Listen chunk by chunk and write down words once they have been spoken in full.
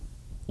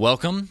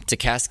Welcome to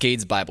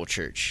Cascades Bible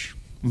Church.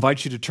 I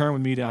invite you to turn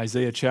with me to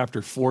Isaiah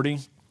chapter 40.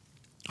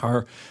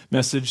 Our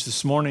message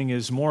this morning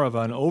is more of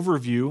an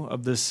overview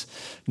of this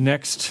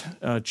next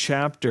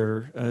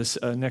chapter,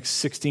 next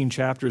 16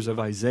 chapters of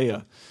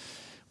Isaiah.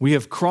 We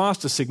have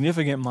crossed a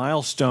significant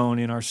milestone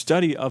in our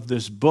study of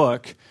this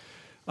book,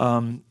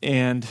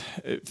 and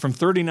from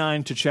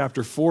 39 to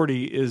chapter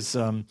 40 is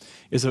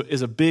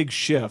a big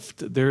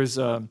shift. There's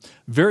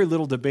very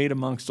little debate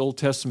amongst Old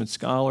Testament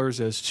scholars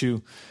as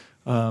to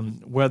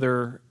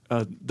whether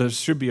there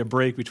should be a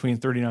break between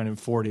 39 and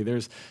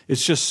 40.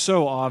 It's just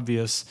so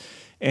obvious,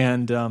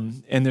 and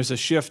there's a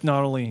shift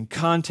not only in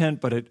content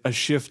but a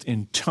shift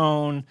in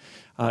tone.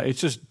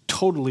 It's just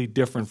totally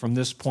different from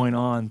this point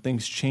on.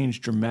 Things change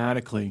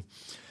dramatically.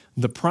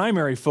 The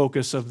primary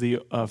focus of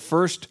the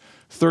first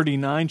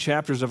 39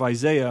 chapters of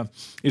Isaiah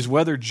is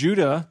whether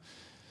Judah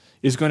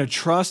is going to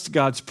trust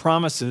God's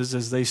promises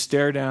as they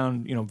stare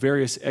down,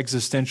 various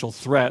existential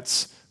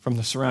threats from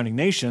the surrounding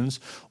nations,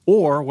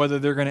 or whether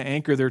they're going to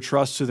anchor their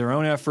trust to their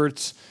own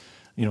efforts,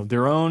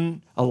 their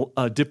own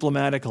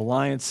diplomatic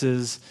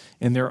alliances,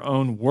 and their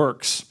own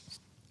works.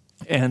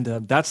 And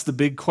that's the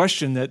big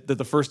question that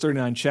the first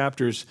 39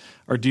 chapters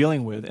are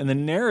dealing with. And the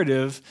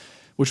narrative,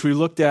 which we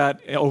looked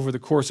at over the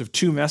course of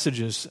two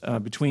messages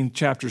between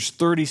chapters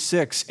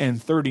 36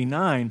 and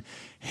 39,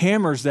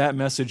 hammers that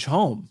message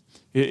home.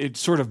 It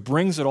sort of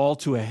brings it all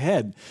to a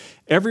head.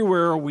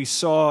 Everywhere we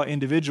saw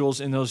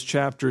individuals in those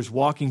chapters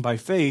walking by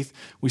faith,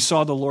 we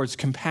saw the Lord's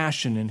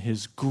compassion and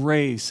His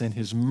grace and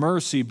His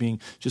mercy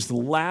being just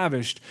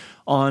lavished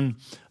on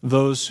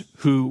those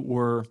who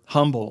were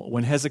humble.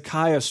 When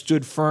Hezekiah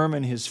stood firm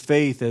in his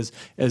faith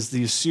as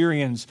the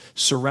Assyrians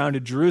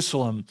surrounded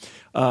Jerusalem,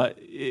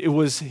 it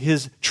was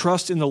his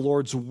trust in the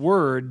Lord's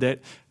word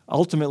that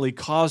ultimately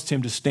caused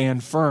him to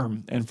stand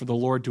firm and for the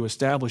Lord to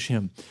establish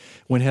him.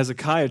 When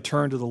Hezekiah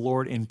turned to the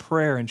Lord in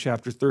prayer in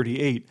chapter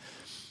 38,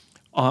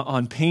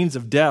 on pains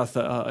of death,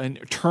 a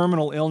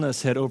terminal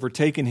illness had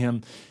overtaken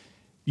him,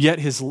 yet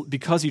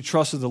because he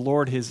trusted the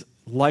Lord, his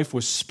life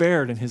was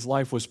spared and his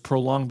life was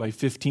prolonged by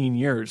 15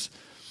 years.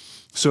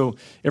 So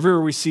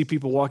everywhere we see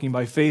people walking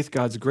by faith,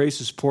 God's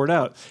grace is poured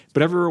out.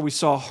 But everywhere we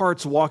saw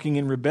hearts walking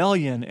in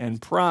rebellion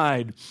and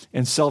pride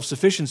and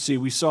self-sufficiency,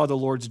 we saw the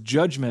Lord's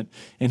judgment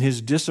and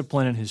His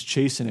discipline and His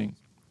chastening.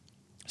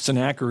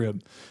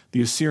 Sennacherib,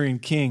 the Assyrian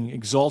king,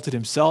 exalted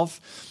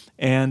himself,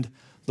 and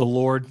the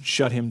Lord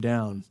shut him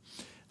down.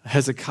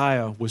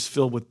 Hezekiah was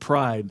filled with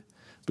pride,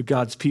 but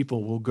God's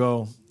people will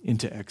go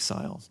into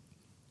exile.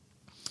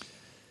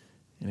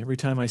 And every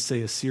time I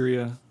say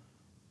Assyria,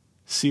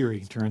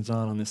 Siri turns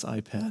on this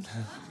iPad.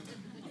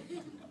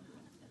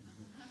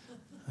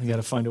 I got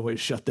to find a way to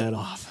shut that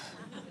off.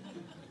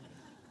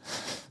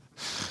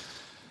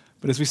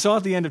 But as we saw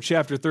at the end of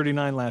chapter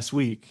 39 last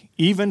week,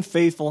 even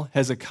faithful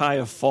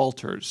Hezekiah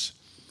falters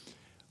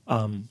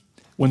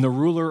when the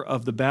ruler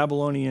of the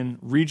Babylonian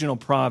regional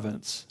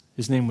province,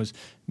 his name was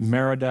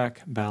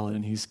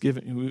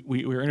Merodach-Baladan.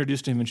 We were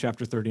introduced to him in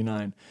chapter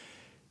 39.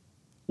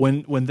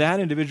 When that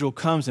individual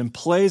comes and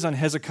plays on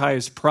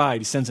Hezekiah's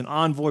pride, he sends an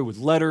envoy with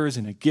letters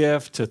and a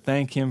gift to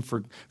thank him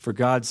for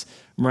God's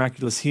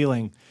miraculous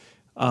healing.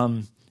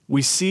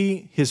 We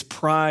see his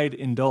pride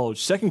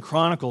indulged. 2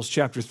 Chronicles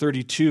chapter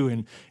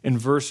 32 and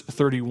verse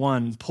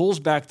 31 pulls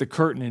back the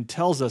curtain and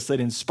tells us that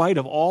in spite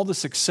of all the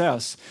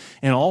success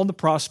and all the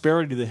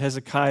prosperity that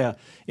Hezekiah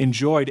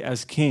enjoyed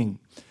as king,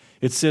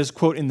 it says,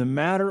 quote, "In the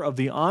matter of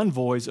the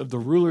envoys of the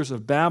rulers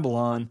of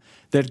Babylon,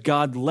 that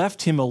God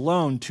left him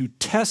alone to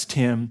test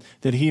him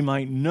that he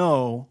might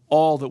know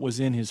all that was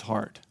in his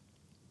heart."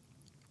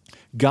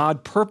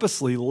 God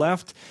purposely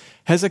left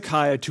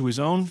Hezekiah to his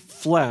own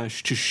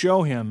flesh to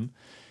show him,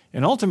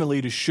 and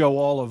ultimately to show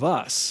all of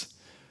us,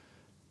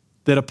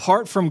 that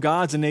apart from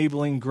God's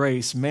enabling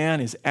grace,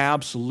 man is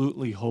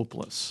absolutely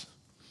hopeless.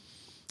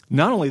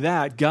 Not only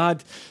that,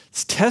 God's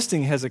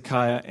testing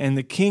Hezekiah and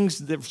the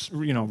king's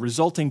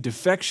resulting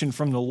defection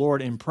from the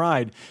Lord in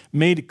pride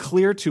made it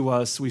clear to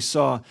us, we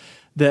saw,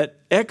 that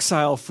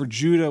exile for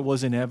Judah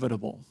was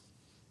inevitable.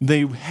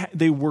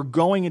 They were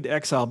going into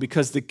exile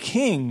because the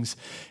king's,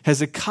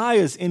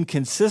 Hezekiah's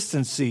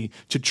inconsistency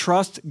to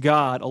trust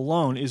God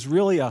alone is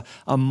really a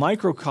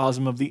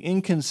microcosm of the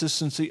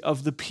inconsistency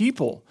of the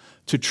people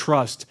to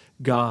trust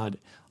God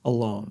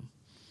alone.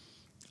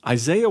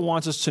 Isaiah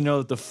wants us to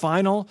know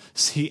that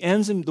he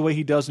ends in the way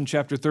he does in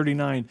chapter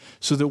 39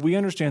 so that we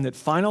understand that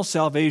final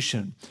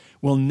salvation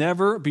will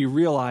never be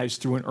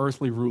realized through an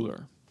earthly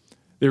ruler.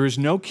 There is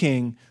no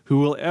king who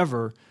will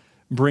ever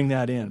bring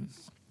that in.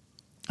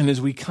 And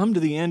as we come to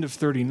the end of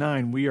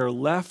 39, we are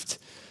left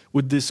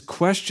with this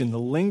question, the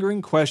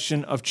lingering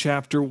question of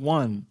chapter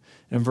 1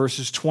 and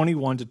verses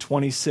 21 to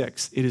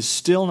 26. It is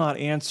still not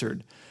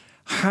answered.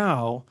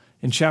 How,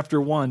 in chapter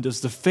 1,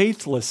 does the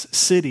faithless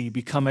city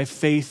become a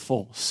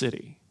faithful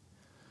city?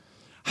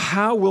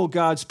 How will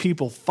God's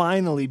people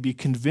finally be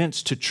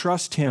convinced to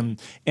trust Him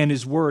and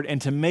His Word and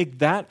to make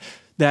that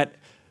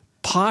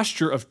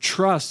posture of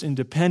trust and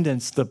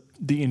dependence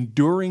the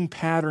enduring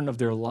pattern of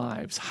their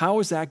lives? How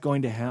is that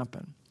going to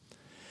happen?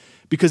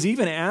 Because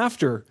even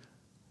after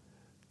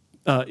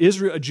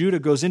Judah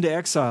goes into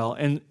exile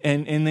and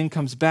then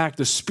comes back,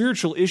 the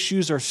spiritual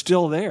issues are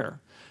still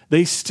there.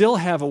 They still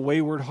have a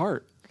wayward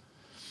heart.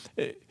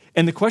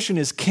 And the question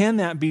is, can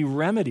that be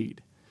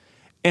remedied?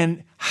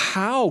 And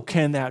how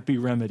can that be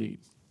remedied?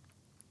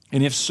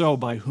 And if so,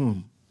 by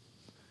whom?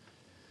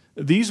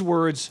 These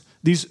words,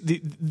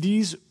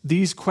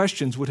 these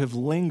questions would have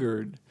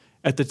lingered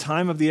at the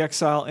time of the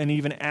exile and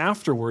even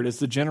afterward, as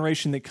the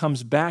generation that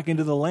comes back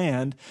into the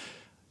land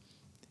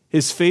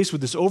is faced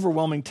with this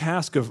overwhelming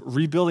task of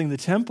rebuilding the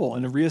temple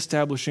and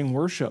reestablishing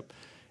worship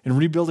and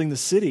rebuilding the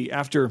city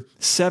after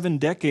 7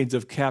 decades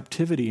of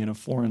captivity in a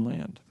foreign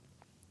land.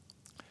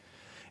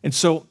 And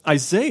so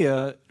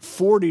Isaiah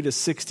 40 to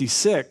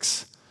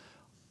 66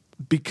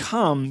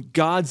 become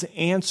God's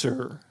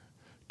answer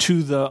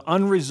to the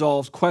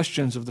unresolved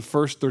questions of the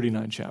first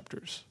 39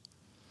 chapters.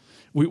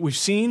 We've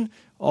seen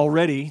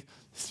already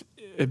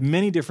at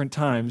many different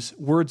times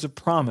words of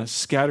promise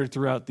scattered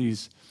throughout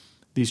these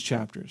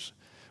chapters.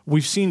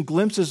 We've seen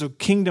glimpses of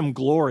kingdom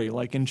glory,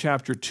 like in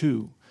chapter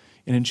 2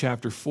 and in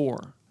chapter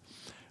 4.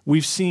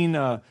 We've seen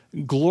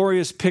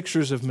glorious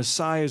pictures of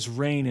Messiah's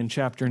reign in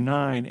chapter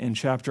 9 and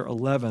chapter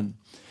 11.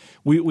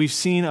 We've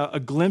seen a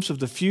glimpse of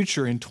the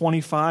future in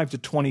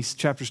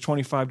chapters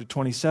 25 to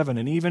 27,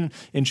 and even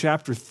in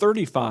chapter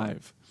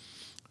 35,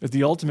 that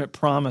the ultimate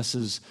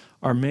promises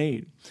are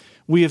made.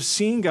 We have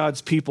seen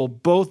God's people,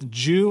 both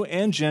Jew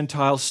and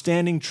Gentile,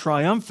 standing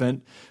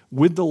triumphant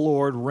with the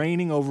Lord,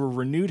 reigning over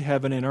renewed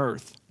heaven and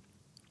earth.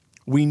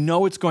 We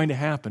know it's going to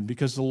happen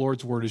because the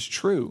Lord's word is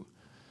true.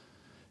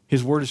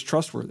 His word is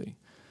trustworthy.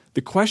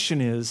 The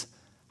question is,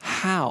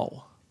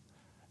 how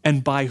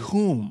and by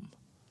whom?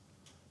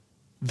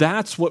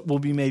 That's what will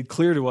be made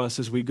clear to us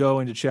as we go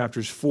into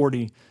chapters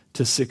 40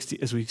 to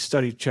 60, as we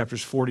study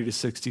chapters 40 to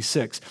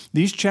 66.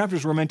 These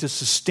chapters were meant to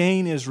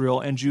sustain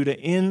Israel and Judah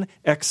in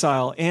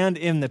exile and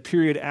in the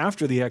period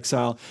after the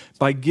exile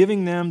by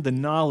giving them the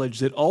knowledge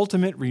that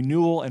ultimate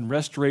renewal and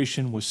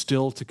restoration was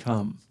still to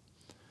come.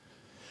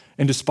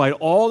 And despite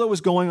all that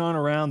was going on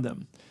around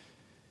them,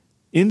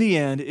 in the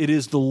end, it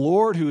is the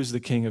Lord who is the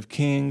King of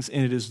Kings,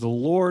 and it is the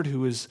Lord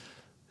who is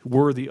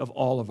worthy of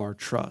all of our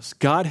trust.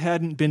 God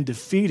hadn't been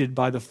defeated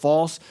by the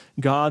false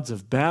gods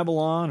of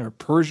Babylon or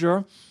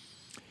Persia.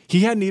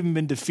 He hadn't even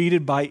been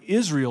defeated by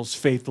Israel's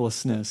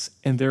faithlessness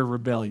and their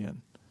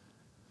rebellion.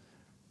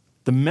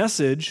 The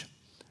message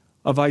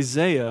of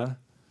Isaiah,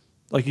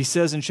 like he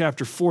says in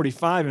chapter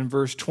 45 and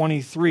verse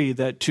 23,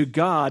 that to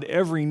God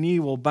every knee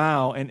will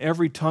bow and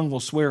every tongue will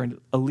swear in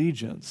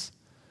allegiance.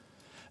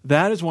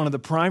 That is one of the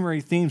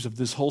primary themes of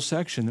this whole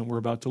section that we're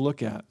about to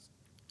look at.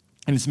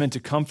 And it's meant to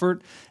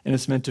comfort and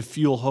it's meant to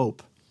fuel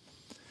hope.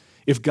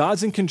 If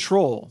God's in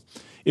control,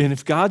 and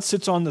if God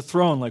sits on the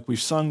throne like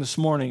we've sung this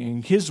morning,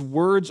 and his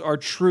words are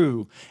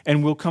true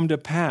and will come to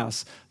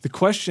pass,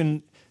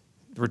 the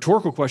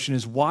rhetorical question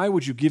is, why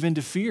would you give in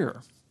to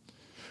fear?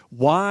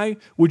 Why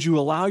would you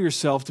allow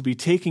yourself to be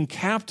taken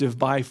captive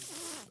by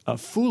a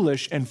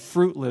foolish and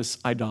fruitless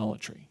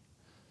idolatry?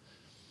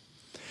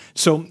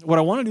 So what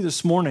I want to do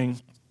this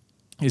morning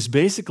is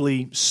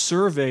basically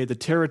survey the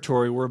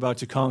territory we're about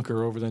to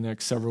conquer over the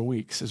next several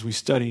weeks as we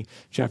study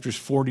chapters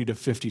 40 to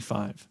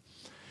 55.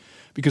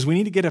 Because we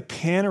need to get a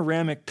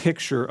panoramic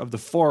picture of the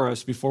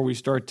forest before we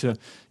start to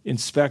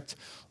inspect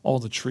all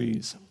the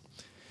trees.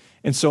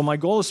 And so my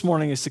goal this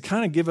morning is to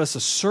kind of give us a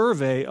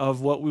survey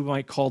of what we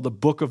might call the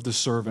book of the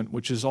servant,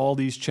 which is all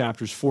these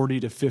chapters 40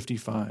 to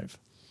 55.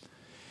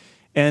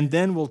 And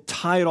then we'll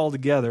tie it all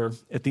together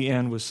at the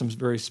end with some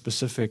very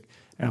specific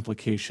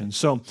applications.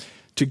 So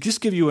to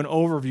just give you an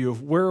overview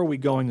of where are we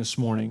going this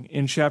morning,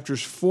 in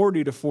chapters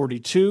 40 to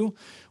 42,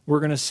 we're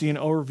going to see an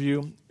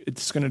overview.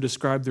 It's going to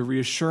describe the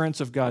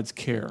reassurance of God's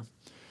care.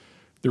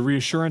 The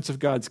reassurance of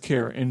God's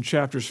care. In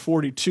chapters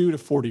 42 to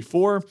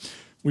 44,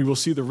 we will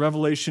see the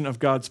revelation of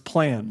God's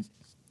plan.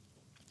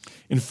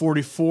 In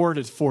 44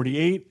 to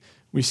 48,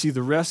 we see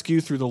the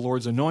rescue through the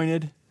Lord's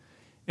anointed.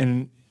 And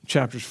in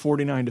chapters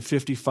 49 to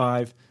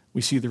 55,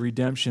 we see the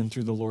redemption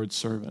through the Lord's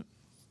servant.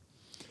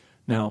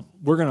 Now,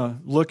 we're going to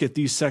look at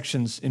these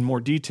sections in more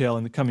detail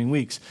in the coming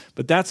weeks,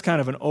 but that's kind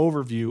of an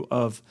overview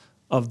of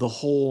the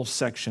whole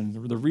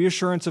section. The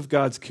reassurance of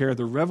God's care,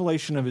 the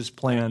revelation of his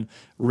plan,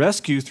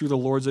 rescue through the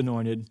Lord's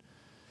anointed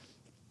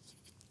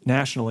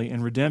nationally,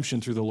 and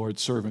redemption through the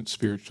Lord's servant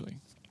spiritually.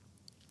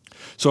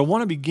 So I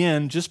want to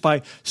begin just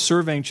by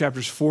surveying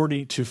chapters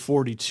 40 to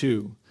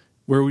 42,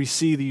 where we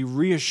see the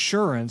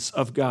reassurance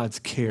of God's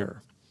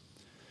care.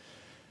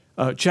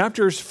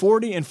 Chapters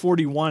 40 and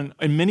 41,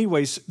 in many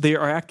ways, they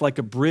act like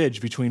a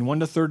bridge between 1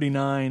 to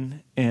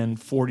 39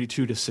 and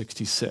 42 to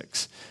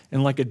 66.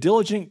 And like a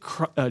diligent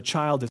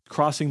child that's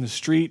crossing the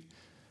street,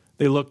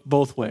 they look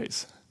both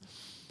ways.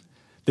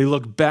 They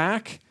look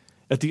back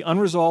at the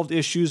unresolved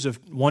issues of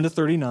 1 to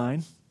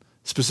 39,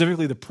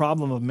 specifically the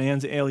problem of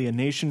man's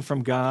alienation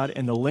from God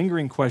and the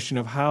lingering question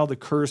of how the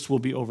curse will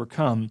be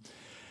overcome.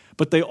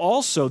 But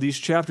these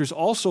chapters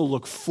also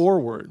look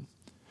forward.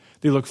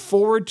 They look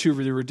forward to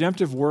the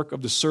redemptive work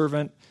of the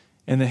servant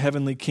and the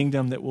heavenly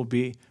kingdom that will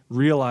be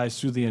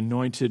realized through the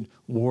anointed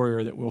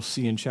warrior that we'll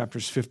see in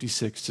chapters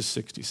 56 to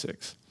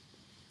 66.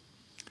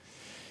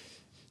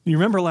 You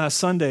remember last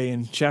Sunday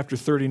in chapter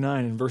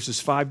 39 in verses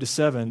 5 to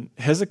 7,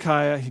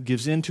 Hezekiah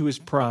gives in to his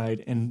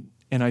pride, and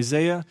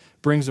Isaiah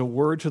brings a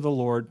word to the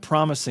Lord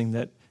promising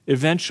that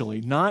eventually,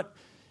 not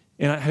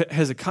in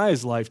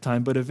Hezekiah's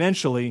lifetime, but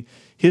eventually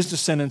his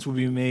descendants would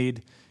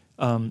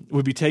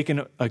be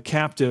taken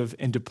captive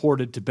and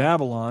deported to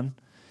Babylon,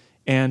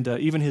 and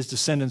even his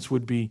descendants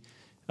would be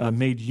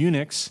made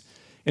eunuchs.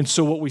 And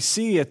so what we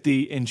see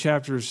in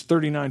chapters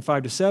 39,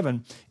 5 to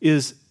 7,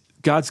 is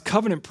God's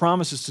covenant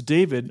promises to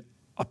David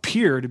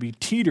appear to be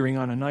teetering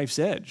on a knife's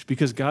edge,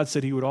 because God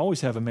said he would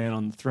always have a man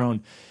on the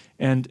throne.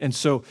 And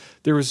so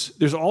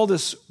there's all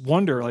this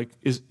wonder, like,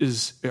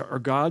 are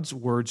God's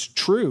words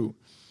true?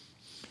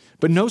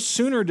 But no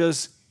sooner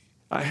does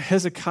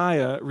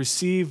Hezekiah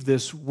receive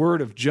this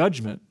word of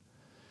judgment,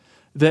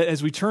 that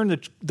as we turn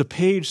the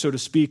page, so to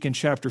speak, in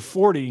chapter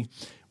 40,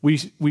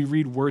 we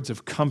read words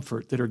of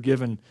comfort that are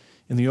given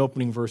in the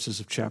opening verses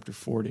of chapter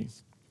 40.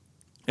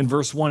 In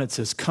verse 1, it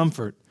says,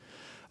 "Comfort,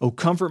 O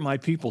comfort my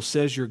people,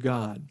 says your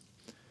God."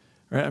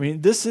 Right? I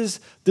mean, this is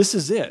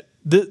it.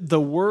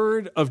 The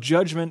word of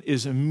judgment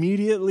is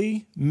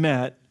immediately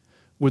met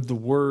with the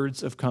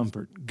words of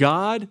comfort.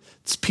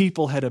 God's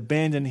people had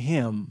abandoned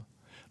him,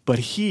 but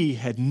he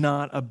had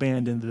not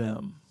abandoned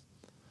them.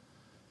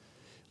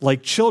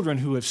 Like children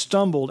who have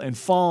stumbled and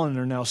fallen and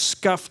are now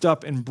scuffed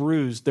up and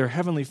bruised, their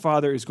heavenly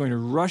Father is going to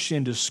rush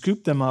in to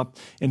scoop them up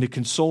and to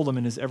console them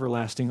in his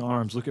everlasting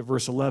arms. Look at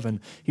verse 11.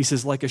 He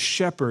says, "Like a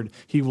shepherd,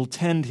 he will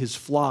tend his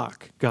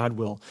flock," God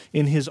will.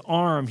 "In his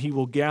arm he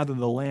will gather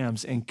the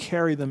lambs and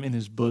carry them in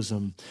his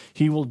bosom.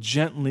 He will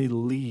gently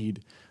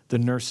lead the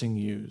nursing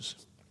ewes."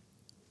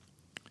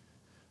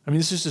 I mean,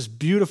 this is this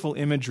beautiful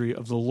imagery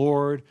of the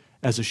Lord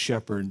as a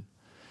shepherd.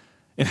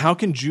 And how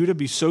can Judah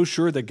be so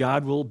sure that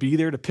God will be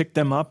there to pick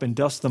them up and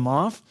dust them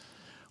off?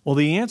 Well,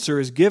 the answer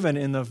is given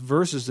in the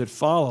verses that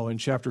follow in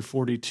chapter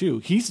 42.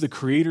 He's the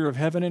creator of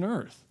heaven and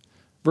earth.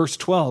 Verse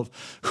 12,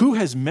 "Who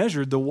has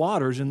measured the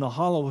waters in the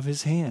hollow of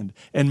his hand,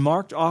 and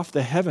marked off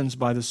the heavens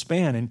by the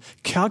span, and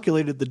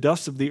calculated the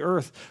dust of the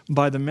earth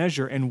by the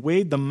measure, and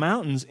weighed the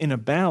mountains in a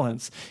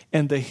balance,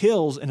 and the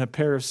hills in a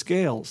pair of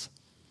scales?"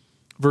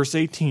 Verse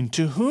 18,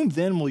 "To whom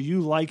then will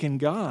you liken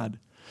God?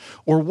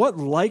 Or what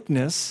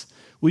likeness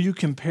will you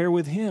compare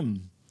with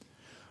him?"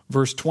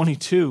 Verse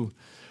 22,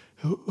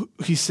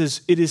 he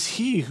says, "It is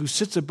he who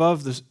sits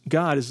above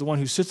God is the one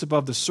who sits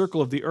above the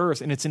circle of the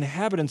earth, and its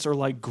inhabitants are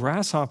like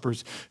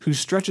grasshoppers, who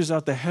stretches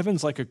out the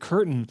heavens like a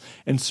curtain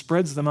and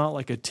spreads them out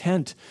like a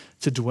tent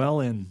to dwell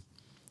in."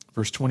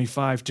 Verse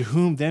 25, "To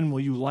whom then will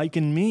you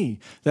liken me,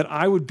 that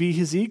I would be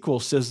his equal,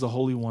 says the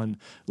Holy One?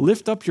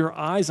 Lift up your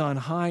eyes on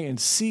high and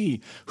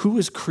see who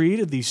has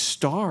created these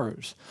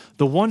stars,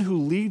 the one who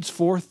leads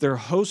forth their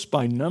hosts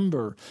by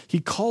number.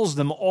 He calls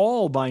them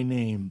all by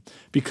name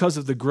because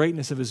of the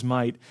greatness of his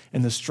might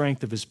and the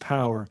strength of his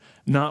power.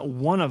 Not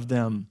one of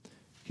them,"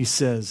 he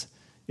says,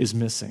 "is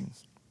missing."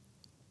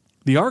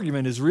 The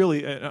argument is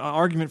really an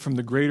argument from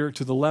the greater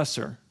to the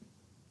lesser.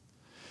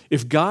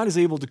 If God is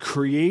able to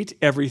create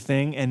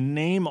everything and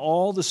name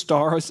all the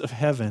stars of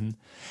heaven,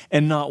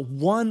 and not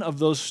one of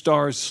those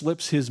stars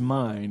slips his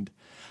mind,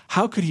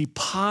 how could he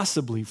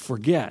possibly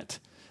forget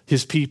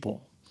his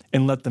people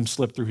and let them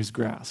slip through his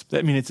grasp?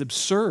 I mean, it's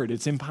absurd.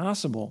 It's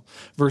impossible.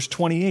 Verse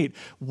 28,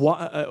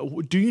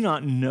 "Do you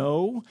not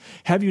know?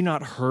 Have you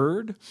not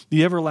heard?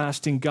 The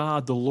everlasting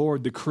God, the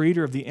Lord, the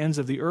creator of the ends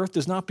of the earth,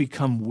 does not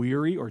become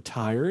weary or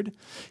tired.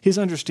 His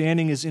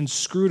understanding is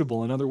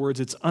inscrutable." In other words,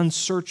 it's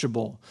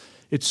unsearchable.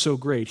 It's so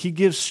great. "He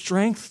gives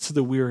strength to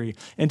the weary,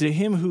 and to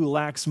him who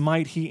lacks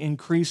might he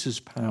increases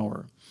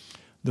power.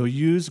 Though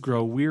youths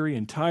grow weary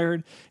and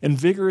tired, and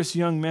vigorous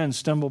young men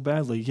stumble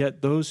badly,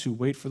 yet those who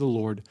wait for the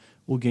Lord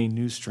will gain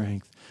new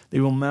strength. They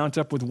will mount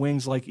up with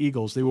wings like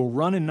eagles. They will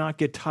run and not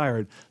get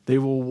tired. They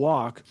will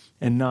walk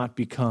and not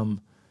become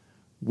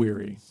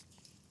weary."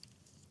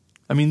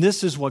 I mean,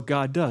 this is what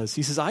God does.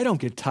 He says, "I don't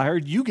get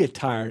tired, you get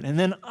tired, and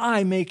then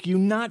I make you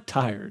not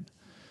tired.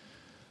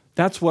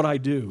 That's what I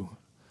do."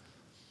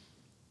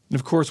 And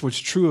of course, what's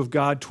true of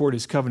God toward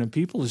his covenant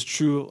people is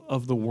true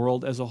of the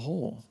world as a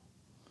whole.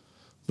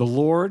 The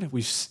Lord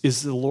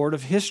is the Lord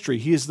of history.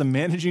 He is the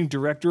managing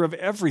director of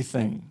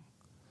everything.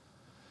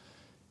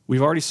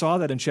 We've already saw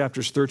that in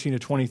chapters 13 to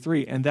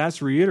 23, and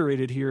that's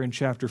reiterated here in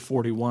chapter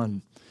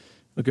 41.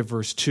 Look at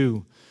verse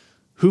 2.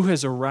 "Who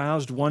has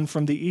aroused one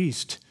from the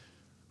east,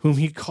 whom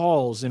he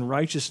calls in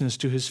righteousness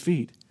to his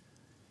feet?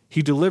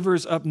 He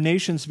delivers up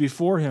nations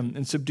before him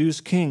and subdues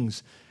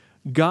kings.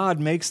 God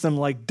makes them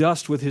like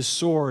dust with his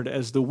sword,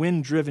 as the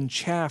wind-driven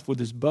chaff with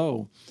his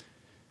bow."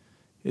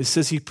 It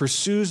says he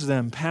pursues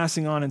them,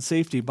 passing on in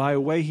safety by a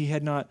way he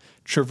had not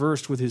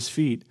traversed with his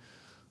feet.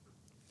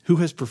 Who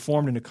has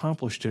performed and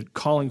accomplished it,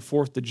 calling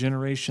forth the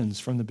generations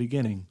from the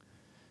beginning?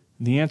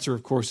 And the answer,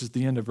 of course, is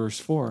the end of verse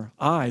 4.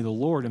 "I, the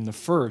Lord, am the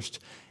first,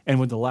 and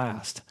with the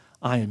last,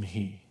 I am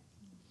he."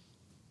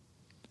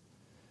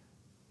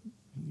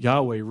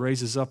 Yahweh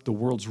raises up the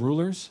world's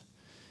rulers,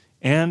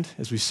 And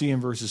as we see in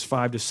verses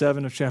 5 to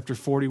 7 of chapter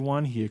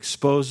 41, he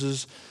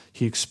exposes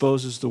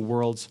the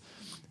world's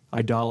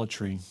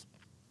idolatry.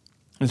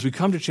 As we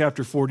come to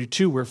chapter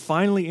 42, we're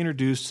finally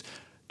introduced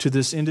to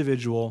this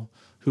individual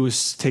who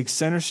takes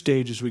center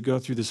stage as we go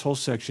through this whole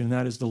section, and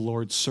that is the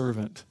Lord's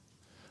servant.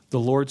 The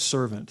Lord's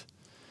servant.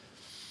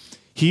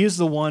 He is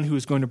the one who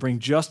is going to bring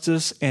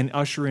justice and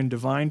usher in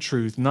divine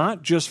truth,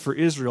 not just for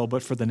Israel,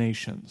 but for the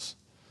nations.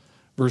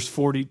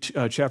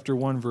 Chapter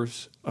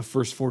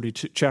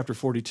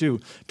 42.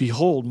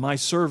 Behold, my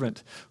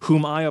servant,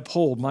 whom I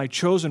uphold, my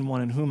chosen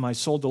one in whom my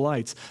soul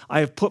delights. I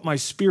have put my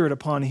spirit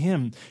upon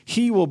him.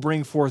 He will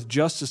bring forth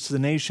justice to the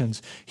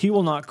nations. He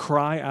will not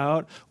cry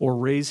out or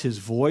raise his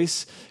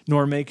voice,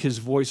 nor make his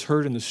voice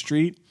heard in the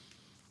street.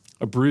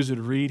 A bruised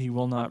reed he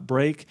will not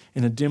break,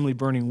 and a dimly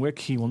burning wick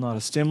he will not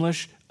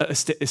extinguish.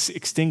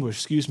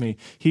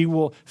 He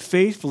will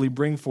faithfully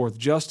bring forth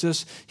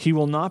justice. He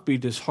will not be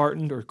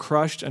disheartened or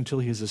crushed until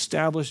he has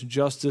established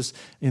justice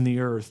in the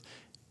earth,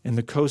 and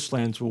the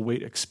coastlands will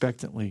wait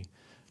expectantly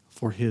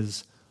for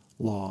his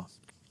law.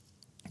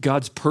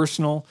 God's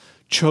personal,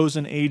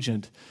 chosen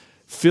agent,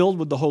 filled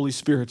with the Holy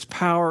Spirit's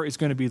power, is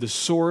going to be the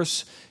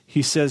source,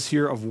 he says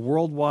here, of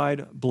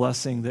worldwide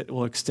blessing that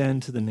will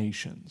extend to the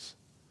nations.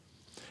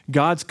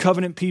 God's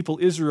covenant people,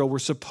 Israel, were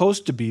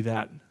supposed to be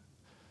that.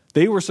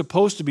 They were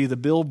supposed to be the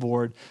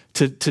billboard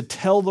to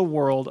tell the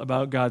world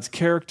about God's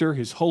character,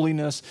 his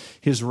holiness,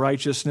 his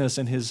righteousness,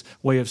 and his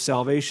way of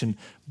salvation.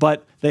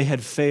 But they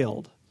had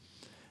failed.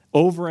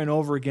 Over and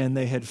over again,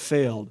 they had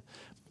failed.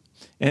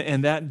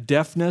 And that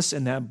deafness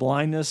and that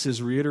blindness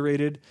is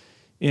reiterated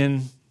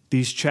in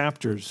these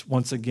chapters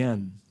once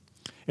again.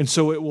 And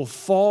so it will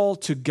fall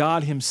to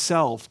God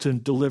himself to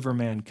deliver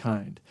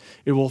mankind.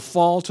 It will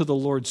fall to the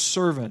Lord's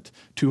servant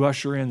to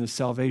usher in the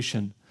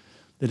salvation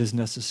that is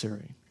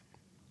necessary.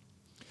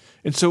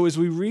 And so as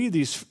we read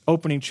these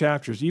opening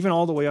chapters, even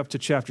all the way up to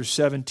verse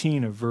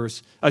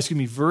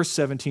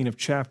 17 of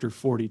chapter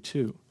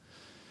 42,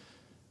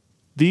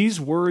 these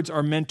words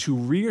are meant to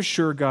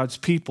reassure God's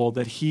people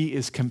that he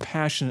is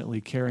compassionately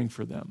caring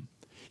for them.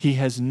 He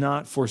has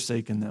not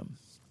forsaken them.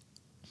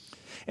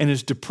 And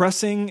as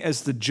depressing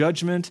as the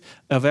judgment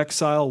of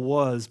exile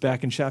was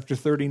back in chapter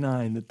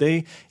 39,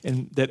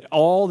 that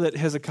all that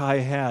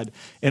Hezekiah had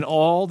and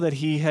all that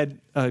he had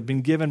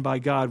been given by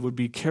God would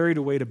be carried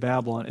away to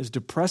Babylon, as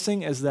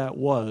depressing as that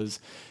was,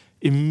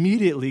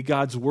 immediately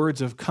God's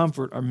words of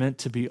comfort are meant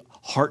to be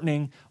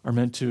heartening, are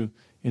meant to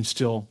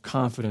instill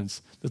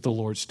confidence that the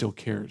Lord still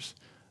cares.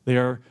 They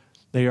are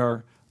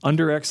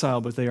under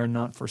exile, but they are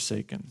not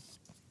forsaken.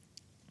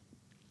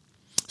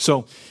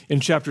 So in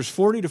chapters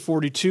 40 to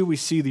 42, we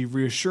see the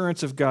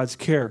reassurance of God's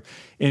care.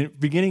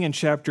 Beginning in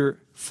chapter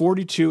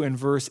 42 and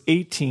verse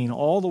 18,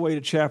 all the way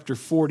to chapter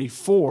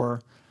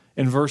 44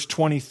 and verse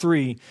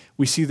 23,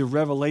 we see the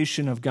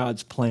revelation of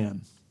God's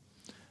plan.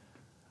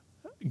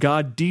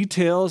 God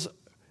details,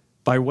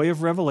 by way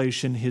of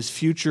revelation, his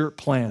future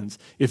plans.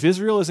 If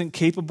Israel isn't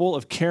capable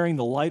of carrying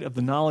the light of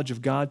the knowledge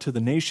of God to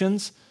the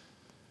nations,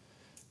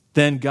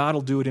 then God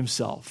will do it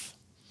himself.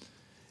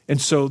 And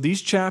so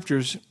these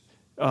chapters...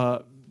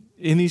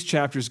 In these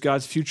chapters,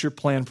 God's future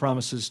plan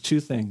promises two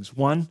things.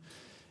 One,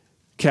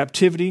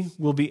 captivity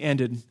will be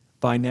ended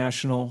by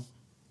national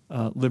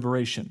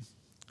liberation.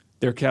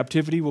 Their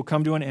captivity will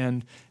come to an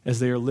end as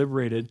they are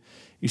liberated.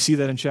 You see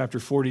that in chapter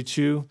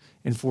 42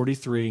 and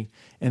 43.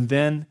 And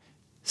then,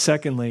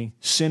 secondly,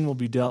 sin will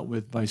be dealt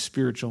with by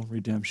spiritual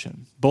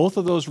redemption. Both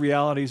of those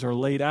realities are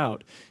laid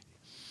out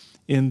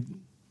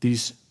in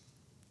these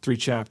three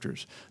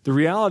chapters. The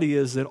reality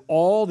is that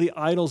all the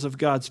idols of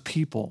God's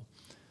people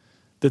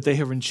that they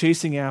have been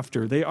chasing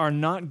after, they are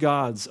not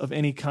gods of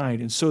any kind,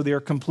 and so they are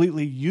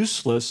completely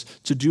useless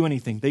to do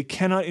anything. They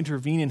cannot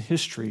intervene in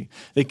history.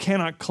 They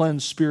cannot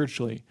cleanse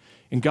spiritually,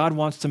 and God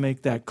wants to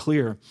make that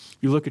clear.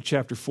 You look at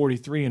chapter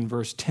 43 and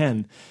verse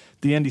 10.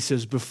 At the end he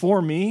says,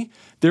 "Before me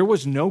there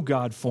was no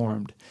God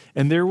formed,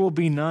 and there will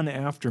be none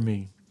after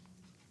me.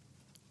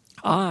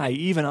 I,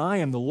 even I,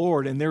 am the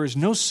Lord, and there is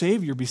no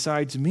Savior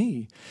besides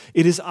me.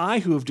 It is I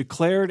who have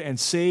declared and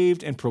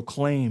saved and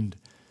proclaimed.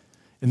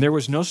 And there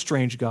was no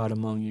strange God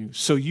among you.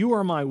 So you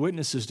are my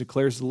witnesses,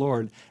 declares the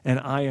Lord,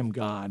 and I am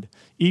God.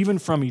 Even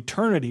from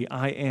eternity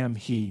I am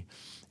he,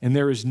 and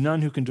there is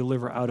none who can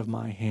deliver out of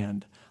my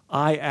hand.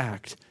 I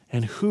act,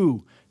 and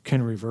who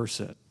can reverse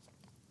it?"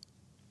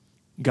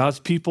 God's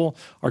people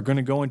are going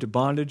to go into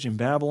bondage in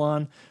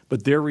Babylon,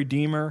 but their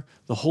Redeemer,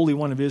 the Holy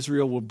One of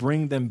Israel, will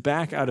bring them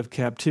back out of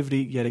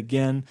captivity yet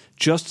again,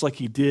 just like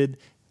he did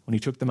when he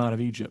took them out of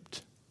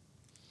Egypt.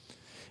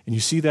 And you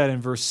see that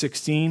in verse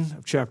 16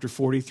 of chapter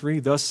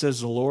 43. "Thus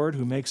says the Lord,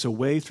 who makes a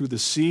way through the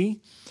sea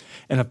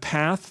and a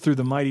path through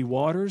the mighty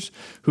waters,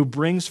 who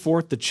brings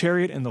forth the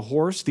chariot and the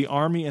horse, the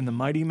army and the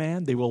mighty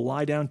man. They will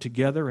lie down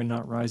together and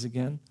not rise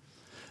again.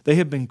 They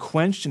have been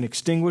quenched and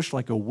extinguished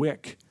like a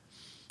wick."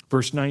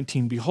 Verse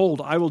 19,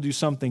 "Behold, I will do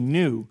something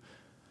new.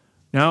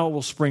 Now it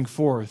will spring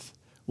forth.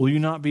 Will you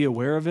not be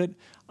aware of it?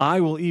 I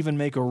will even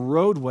make a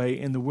roadway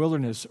in the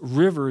wilderness,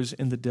 rivers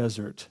in the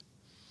desert."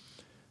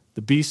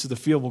 The beasts of the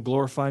field will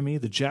glorify me,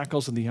 the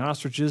jackals and the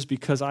ostriches,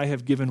 because I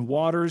have given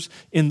waters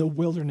in the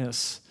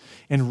wilderness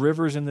and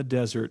rivers in the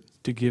desert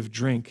to give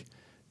drink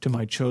to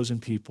my chosen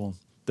people.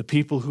 The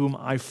people whom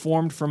I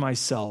formed for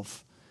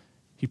myself,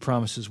 he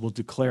promises, will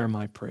declare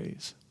my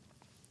praise.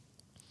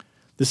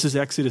 This is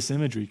Exodus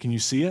imagery. Can you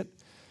see it?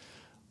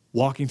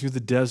 Walking through the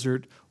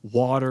desert,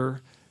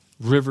 water,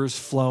 rivers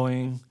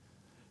flowing,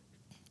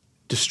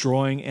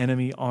 destroying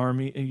enemy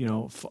armies,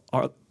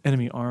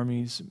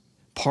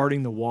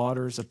 parting the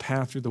waters, a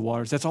path through the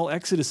waters. That's all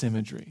Exodus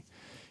imagery.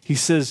 He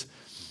says,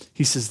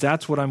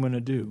 that's what I'm going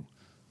to do.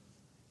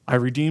 I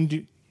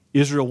redeemed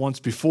Israel once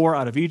before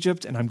out of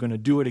Egypt, and I'm going to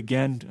do it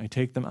again. I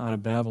take them out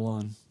of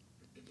Babylon.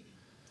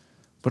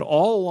 But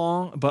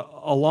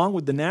along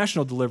with the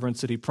national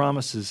deliverance that he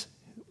promises,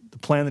 the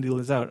plan that he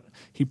lays out,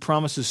 he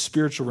promises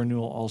spiritual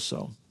renewal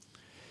also.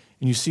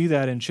 And you see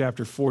that in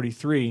chapter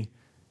 43,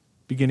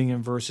 beginning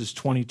in verses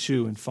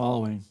 22 and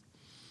following.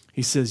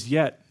 He says,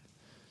 "Yet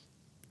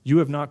you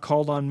have not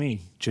called on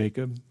me,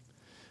 Jacob,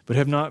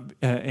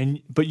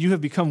 but you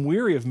have become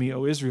weary of me,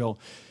 O Israel.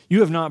 You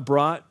have not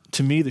brought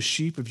to me the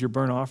sheep of your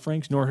burnt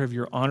offerings, nor have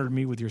you honored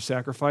me with your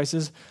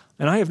sacrifices.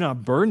 And I have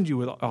not burdened you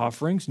with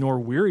offerings, nor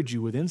wearied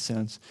you with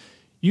incense.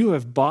 You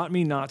have bought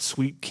me not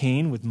sweet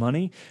cane with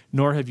money,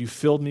 nor have you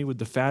filled me with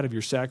the fat of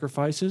your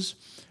sacrifices.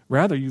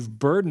 Rather, you've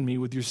burdened me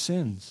with your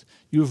sins.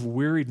 You have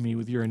wearied me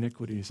with your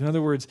iniquities." In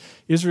other words,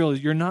 Israel,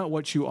 you're not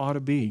what you ought to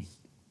be.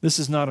 This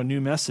is not a new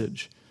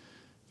message.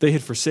 They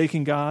had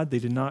forsaken God. They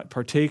did not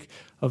partake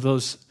of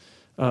those.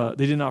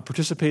 They did not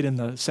participate in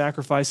the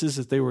sacrifices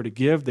that they were to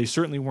give. They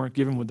certainly weren't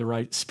given with the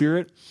right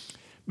spirit.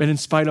 But in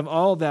spite of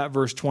all that,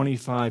 verse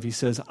 25, he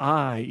says,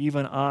 "I,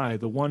 even I,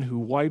 the one who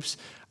wipes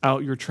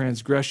out your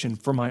transgression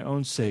for my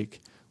own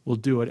sake, will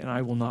do it, and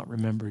I will not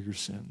remember your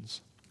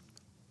sins."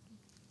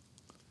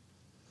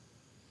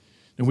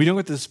 And we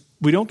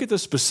don't get the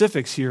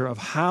specifics here of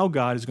how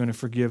God is going to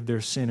forgive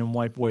their sin and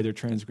wipe away their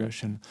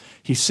transgression.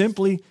 He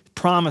simply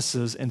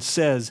promises and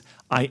says,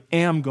 "I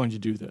am going to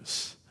do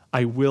this.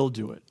 I will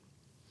do it."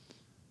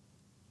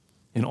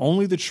 And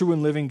only the true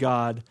and living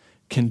God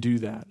can do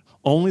that.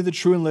 Only the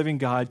true and living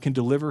God can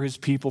deliver his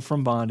people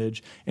from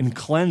bondage and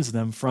cleanse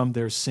them from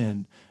their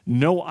sin.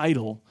 No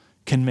idol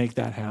can make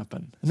that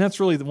happen. And that's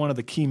really one of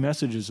the key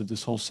messages of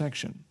this whole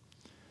section.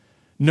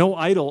 No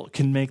idol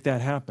can make that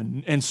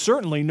happen. And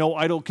certainly no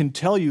idol can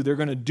tell you they're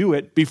going to do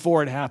it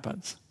before it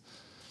happens.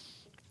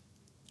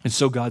 And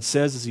so God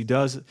says, as he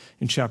does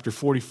in chapter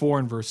 44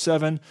 and verse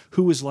 7,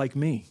 "Who is like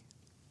me?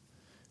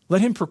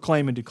 Let him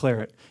proclaim and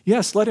declare it.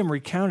 Yes, let him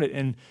recount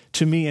it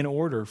to me in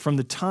order, from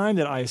the time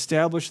that I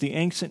established the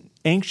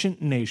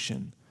ancient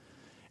nation,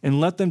 and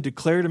let them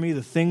declare to me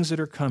the things that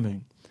are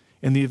coming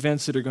and the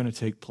events that are going to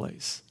take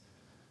place."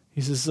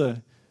 He says,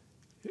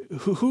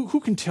 who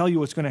can tell you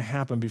what's going to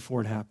happen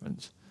before it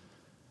happens?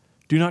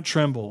 "Do not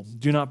tremble,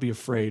 do not be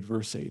afraid,"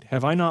 verse 8.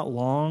 "Have I not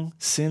long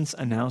since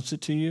announced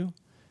it to you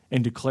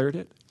and declared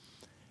it?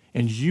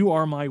 And you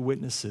are my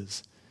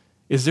witnesses.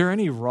 Is there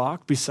any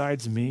rock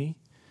besides me?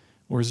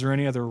 Or is there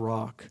any other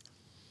rock?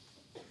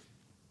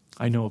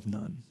 I know of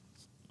none."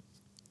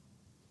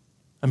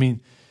 I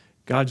mean,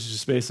 God's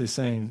just basically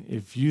saying,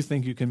 if you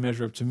think you can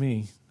measure up to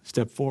me,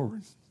 step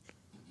forward.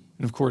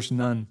 And of course,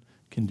 none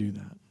can do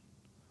that.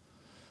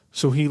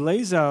 So he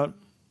lays out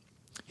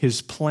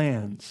his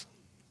plans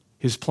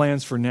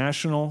for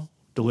national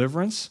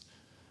deliverance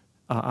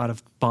out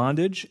of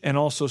bondage and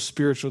also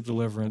spiritual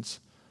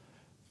deliverance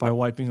by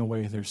wiping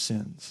away their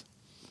sins.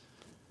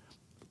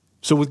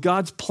 So with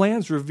God's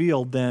plans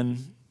revealed,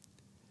 then,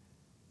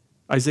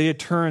 Isaiah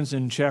turns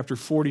in chapter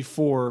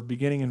 44,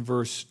 beginning in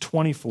verse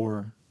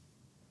 24,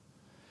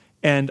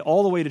 and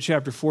all the way to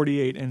chapter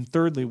 48. And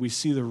thirdly, we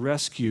see the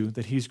rescue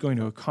that he's going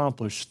to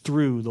accomplish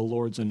through the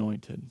Lord's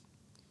anointed.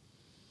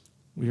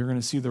 We are going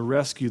to see the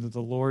rescue that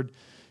the Lord,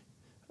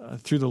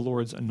 through the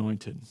Lord's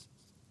anointed.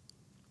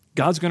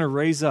 God's going to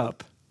raise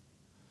up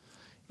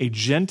a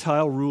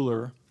Gentile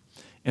ruler,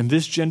 and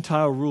this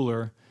Gentile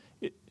ruler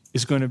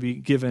is going to be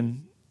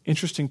given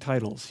interesting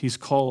titles. He's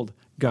called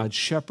God's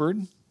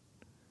shepherd,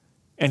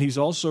 and he's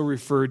also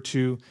referred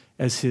to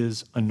as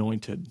his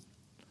anointed.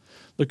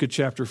 Look at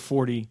chapter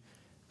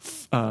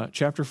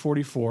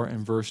 44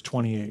 and verse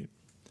 28.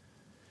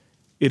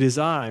 "It is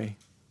I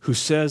who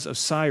says of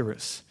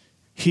Cyrus,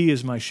 he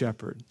is my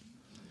shepherd,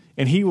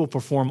 and he will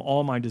perform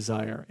all my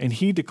desire. And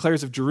he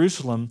declares of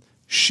Jerusalem,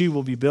 she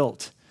will be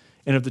built,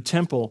 and of the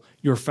temple,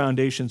 your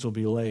foundations will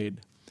be laid.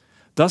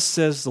 Thus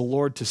says the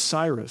Lord to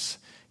Cyrus,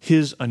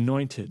 his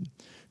anointed,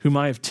 whom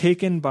I have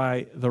taken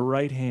by the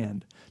right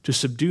hand, to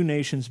subdue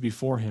nations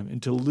before him, and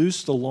to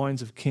loose the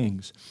loins of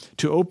kings,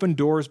 to open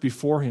doors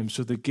before him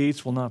so the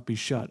gates will not be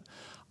shut.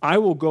 I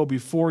will go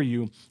before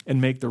you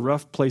and make the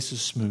rough places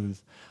smooth.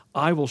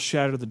 I will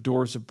shatter the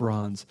doors of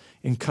bronze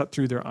and cut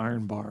through their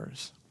iron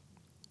bars."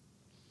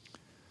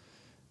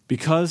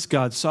 Because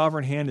God's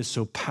sovereign hand is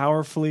so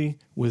powerfully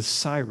with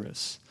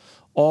Cyrus,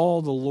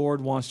 all the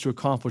Lord wants to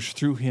accomplish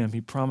through him, he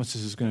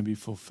promises is going to be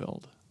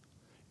fulfilled.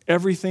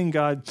 Everything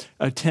God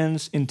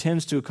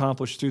intends to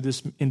accomplish through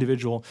this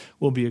individual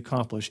will be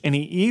accomplished. And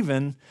he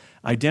even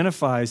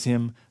identifies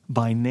him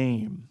by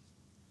name.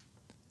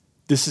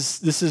 This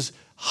is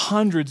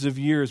hundreds of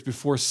years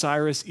before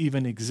Cyrus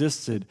even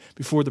existed,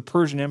 before the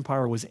Persian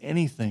Empire was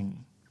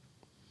anything.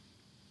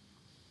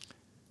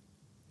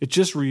 It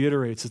just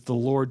reiterates that the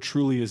Lord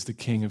truly is the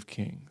King of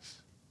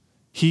Kings.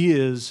 He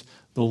is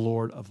the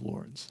Lord of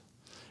Lords.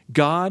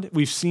 God,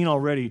 we've seen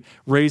already,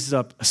 raises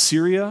up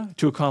Assyria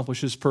to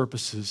accomplish his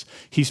purposes.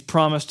 He's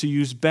promised to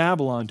use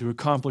Babylon to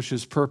accomplish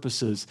his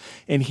purposes.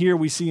 And here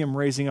we see him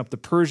raising up the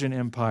Persian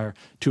Empire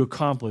to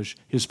accomplish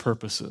his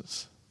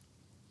purposes.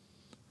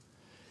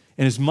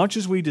 And as much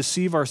as we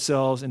deceive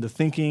ourselves into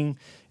thinking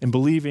and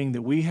believing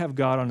that we have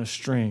God on a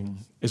string,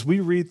 as we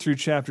read through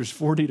chapters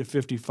 40 to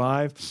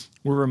 55,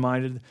 we're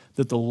reminded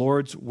that the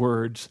Lord's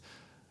words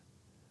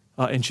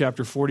in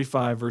chapter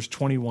 45, verse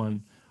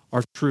 21,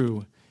 are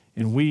true,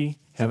 and we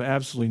have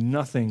absolutely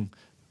nothing.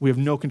 We have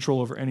no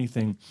control over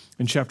anything.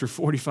 In chapter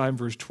 45,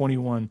 verse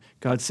 21,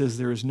 God says,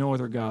 "There is no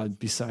other God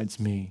besides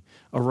me,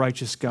 a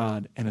righteous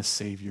God and a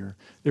Savior.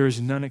 There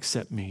is none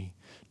except me.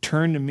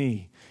 Turn to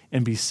me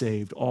and be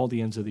saved, all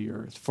the ends of the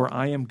earth. For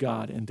I am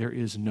God, and there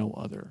is no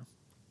other."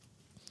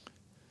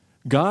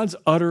 God's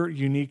utter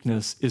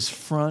uniqueness is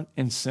front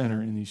and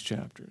center in these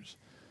chapters.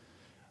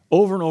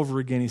 Over and over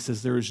again, he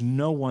says, "There is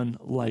no one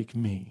like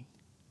me."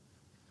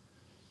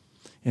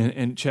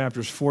 In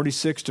chapters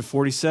 46 to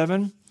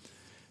 47,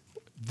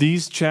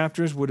 these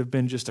chapters would have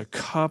been just a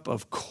cup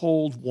of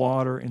cold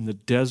water in the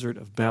desert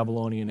of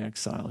Babylonian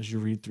exile as you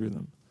read through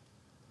them.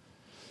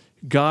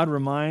 God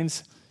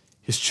reminds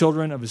his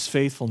children of his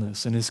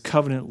faithfulness and his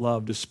covenant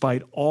love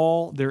despite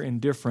all their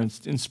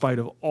indifference, in spite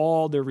of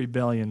all their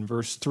rebellion.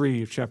 Verse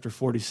 3 of chapter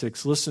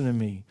 46, "Listen to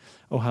me,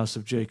 O house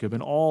of Jacob,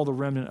 and all the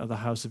remnant of the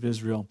house of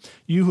Israel.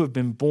 You who have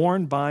been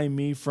born by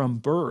me from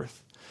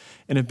birth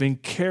and have been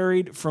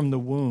carried from the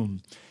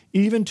womb.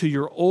 Even to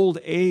your old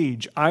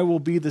age I will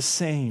be the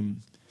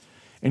same,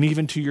 and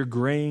even to your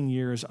graying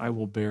years I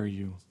will bear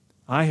you.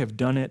 I have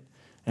done it,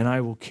 and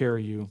I will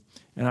carry you,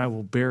 and I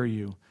will bear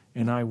you,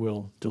 and I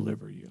will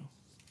deliver you."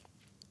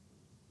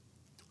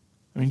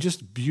 I mean,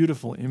 just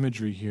beautiful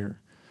imagery here.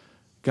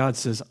 God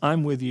says,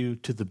 "I'm with you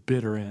to the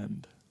bitter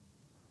end."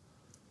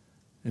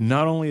 And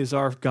not only is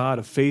our God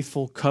a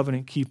faithful,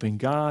 covenant-keeping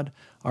God,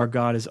 our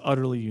God is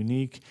utterly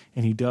unique,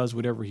 and he does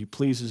whatever he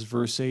pleases.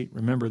 Verse 8,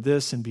 "Remember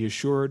this and be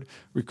assured.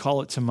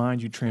 Recall it to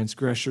mind, you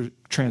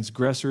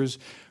transgressors.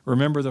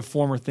 Remember the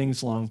former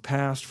things long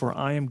past, for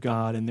I am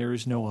God, and there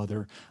is no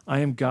other. I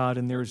am God,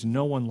 and there is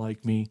no one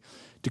like me,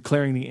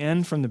 declaring the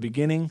end from the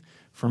beginning,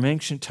 from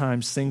ancient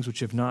times things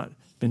which have not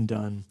been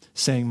done,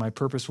 saying my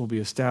purpose will be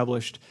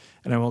established,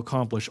 and I will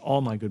accomplish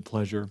all my good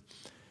pleasure."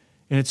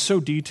 And it's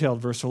so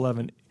detailed, verse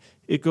 11.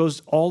 It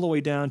goes all the way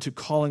down to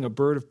calling a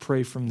bird of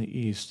prey from the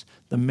east,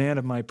 the man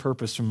of my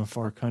purpose from a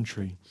far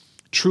country.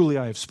 "Truly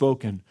I have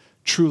spoken,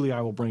 truly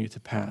I will bring it to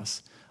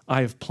pass.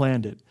 I have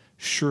planned it,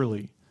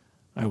 surely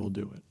I will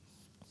do it."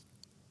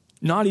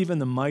 Not even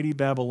the mighty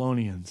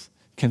Babylonians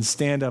can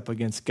stand up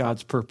against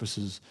God's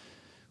purposes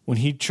when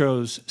he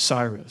chose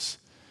Cyrus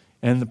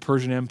and the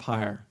Persian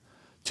Empire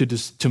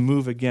to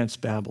move against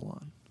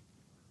Babylon.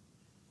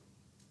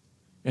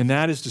 And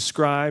that is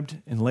described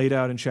and laid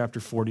out in chapter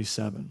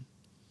 47.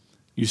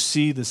 You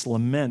see this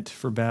lament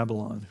for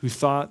Babylon, who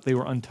thought they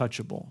were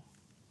untouchable.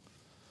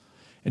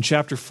 And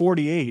chapter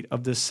 48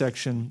 of this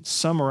section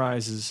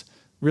summarizes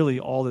really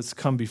all that's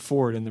come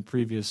before it in the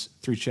previous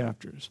 3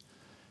 chapters.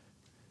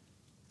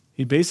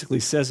 He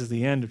basically says at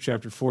the end of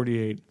chapter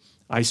 48,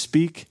 "I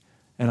speak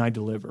and I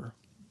deliver,"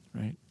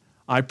 right?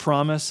 I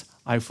promise,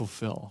 I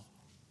fulfill.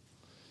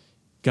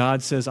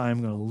 God says, I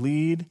am going to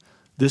lead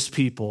this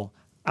people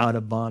out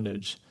of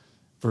bondage.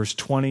 Verse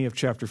 20 of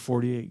chapter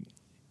 48,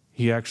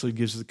 he actually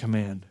gives the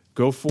command,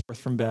 "Go forth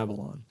from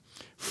Babylon,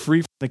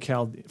 flee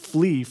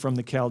from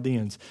the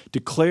Chaldeans,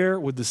 declare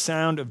with the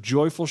sound of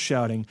joyful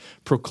shouting,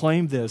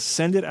 proclaim this,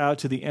 send it out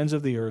to the ends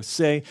of the earth,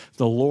 say,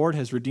 the Lord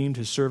has redeemed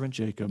his servant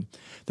Jacob.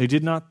 They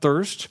did not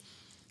thirst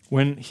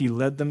when he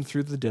led them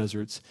through the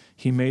deserts.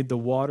 He made the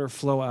water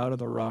flow out of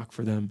the rock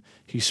for them.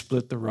 He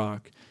split the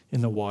rock,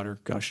 and the water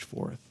gushed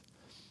forth."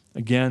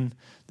 Again,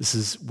 this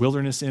is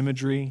wilderness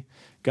imagery.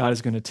 God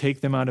is going to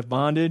take them out of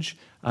bondage,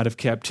 out of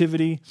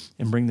captivity,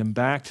 and bring them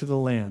back to the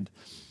land.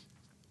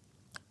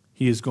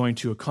 He is going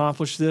to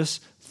accomplish this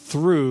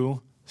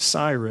through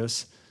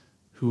Cyrus,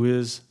 who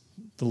is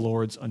the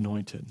Lord's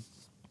anointed.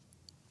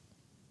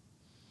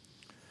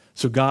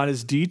 So God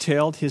has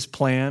detailed his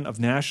plan of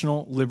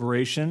national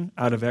liberation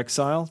out of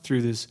exile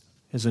through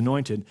his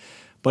anointed,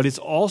 but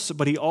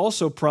he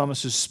also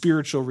promises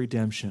spiritual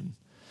redemption.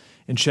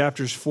 In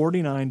chapters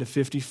 49 to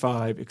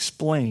 55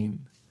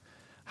 explain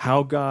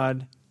how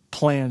God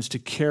plans to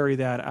carry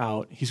that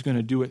out. He's going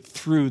to do it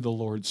through the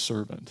Lord's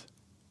servant.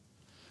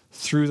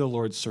 Through the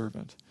Lord's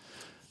servant.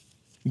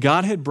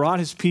 God had brought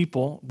his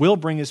people, will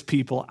bring his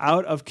people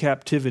out of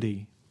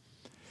captivity,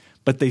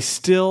 but they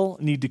still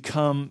need to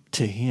come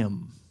to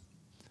him.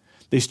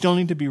 They still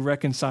need to be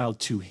reconciled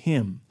to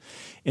him.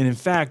 And in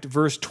fact,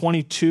 verse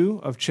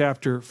 22 of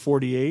chapter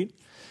 48,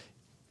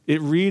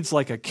 it reads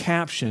like a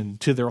caption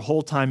to their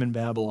whole time in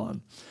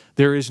Babylon.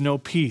 There is no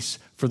peace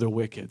for the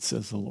wicked,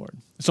 says the Lord.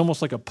 It's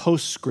almost like a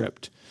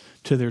postscript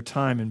to their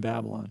time in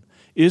Babylon.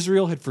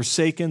 Israel had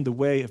forsaken the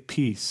way of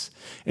peace.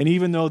 And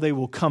even though they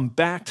will come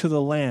back to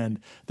the land,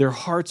 their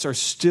hearts are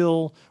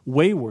still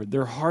wayward.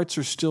 Their hearts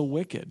are still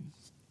wicked.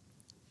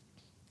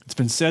 It's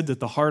been said that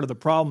the heart of the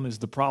problem is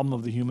the problem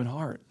of the human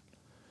heart.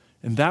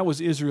 And that was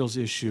Israel's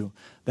issue.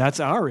 That's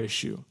our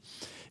issue.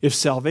 If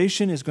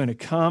salvation is going to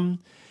come,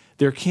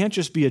 there can't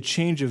just be a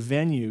change of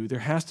venue. There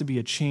has to be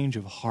a change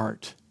of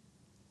heart.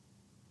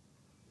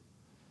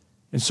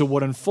 And so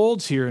what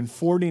unfolds here in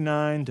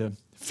 49 to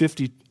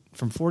 50,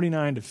 from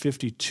 49 to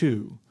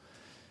 52,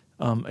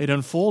 it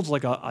unfolds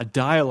like a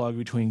dialogue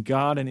between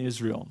God and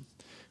Israel.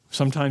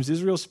 Sometimes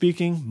Israel's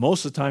speaking,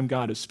 most of the time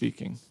God is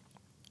speaking.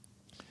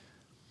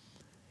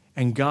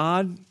 And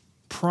God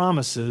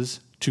promises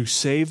to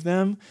save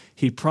them.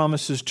 He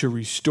promises to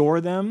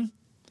restore them.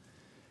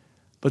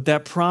 But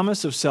that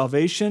promise of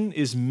salvation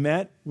is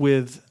met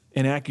with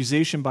an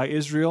accusation by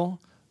Israel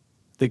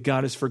that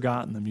God has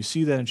forgotten them. You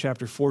see that in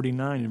chapter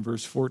 49 and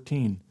verse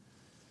 14.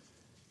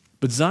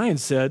 But Zion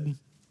said,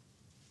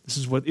 this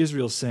is what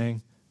Israel's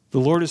saying, the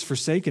Lord has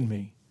forsaken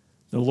me.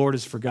 The Lord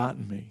has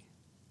forgotten me.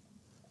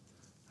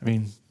 I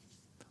mean,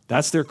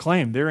 that's their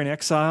claim. They're in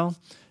exile.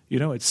 You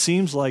know, it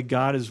seems like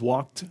God has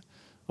walked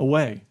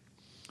away.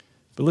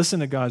 But listen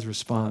to God's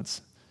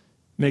response.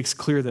 It makes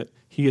clear that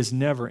he has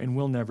never and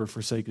will never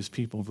forsake his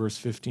people. Verse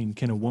 15,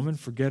 can a woman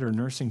forget her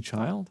nursing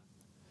child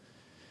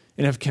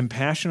and have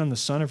compassion on the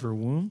son of her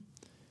womb?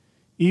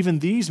 Even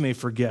these may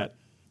forget,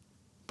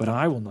 but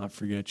I will not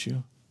forget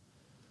you.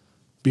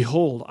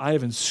 Behold, I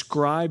have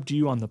inscribed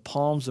you on the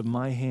palms of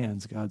my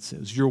hands, God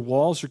says. Your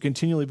walls are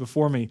continually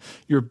before me.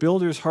 Your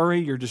builders hurry,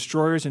 your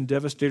destroyers and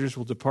devastators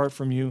will depart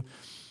from you.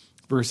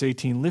 Verse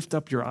 18, lift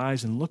up your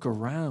eyes and look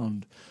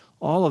around.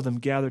 All of them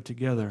gather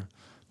together.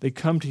 They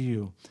come to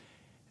you.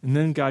 And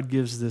then God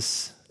gives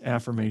this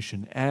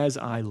affirmation, as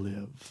I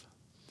live,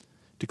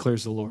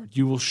 declares the Lord.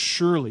 You will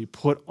surely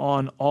put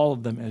on all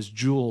of them as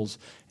jewels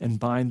and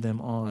bind them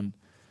on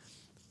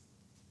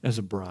as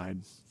a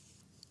bride.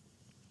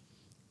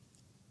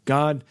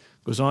 God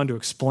goes on to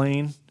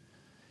explain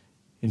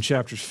in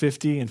chapters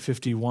 50 and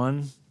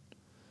 51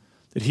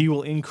 that he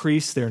will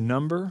increase their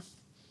number,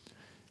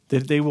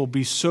 that they will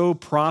be so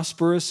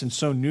prosperous and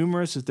so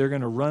numerous that they're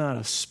going to run out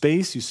of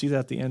space. You see that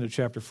at the end of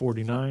chapter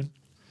 49.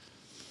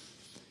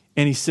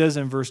 And he says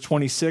in verse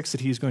 26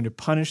 that he's going to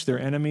punish their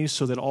enemies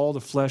so that all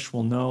the flesh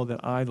will know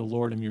that I, the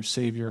Lord, am your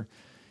Savior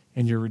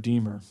and your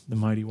Redeemer, the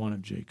mighty one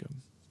of Jacob.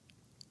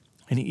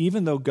 And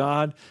even though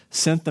God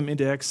sent them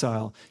into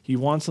exile, he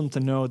wants them to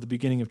know at the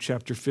beginning of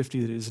chapter 50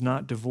 that it is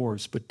not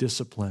divorce, but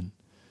discipline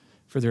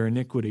for their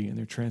iniquity and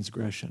their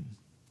transgression.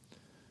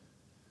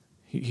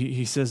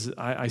 He says,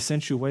 I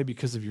sent you away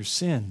because of your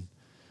sin,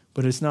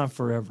 but it's not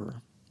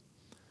forever.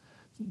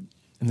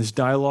 And this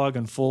dialogue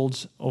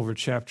unfolds over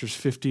chapters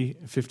 50,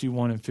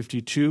 51, and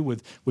 52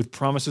 with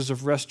promises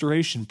of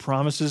restoration,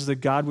 promises that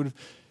God would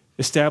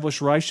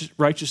establish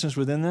righteousness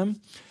within them.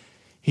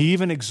 He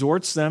even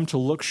exhorts them to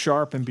look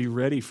sharp and be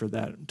ready for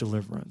that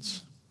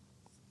deliverance.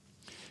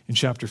 In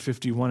chapter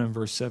 51 and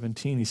verse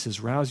 17, he says,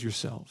 rouse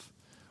yourself.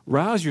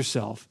 Rouse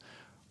yourself.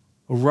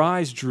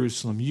 Arise,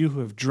 Jerusalem, you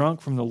who have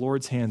drunk from the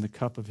Lord's hand the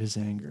cup of his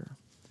anger.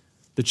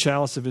 The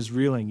chalice of his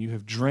reeling, you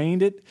have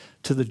drained it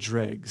to the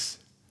dregs.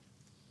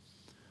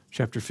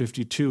 Chapter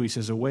 52, he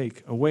says,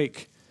 awake,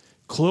 awake.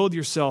 Clothe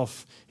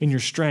yourself in your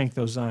strength,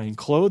 O Zion.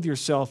 Clothe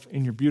yourself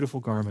in your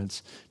beautiful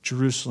garments,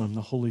 Jerusalem,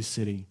 the holy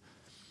city.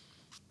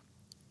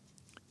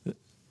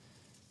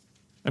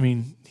 I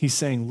mean, he's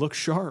saying, look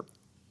sharp.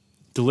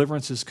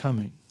 Deliverance is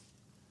coming.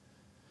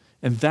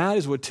 And that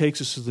is what takes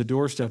us to the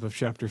doorstep of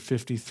chapter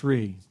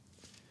 53,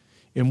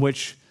 in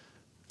which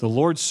the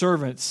Lord's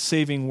servant's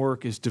saving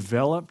work is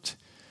developed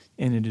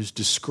and it is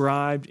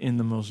described in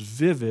the most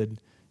vivid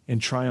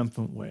and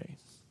triumphant way.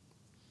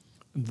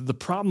 The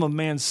problem of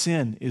man's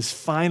sin is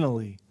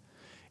finally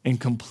and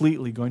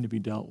completely going to be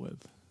dealt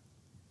with.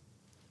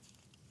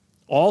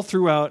 All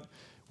throughout,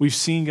 we've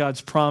seen God's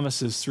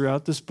promises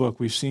throughout this book.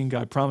 We've seen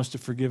God promise to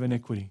forgive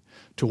iniquity,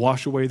 to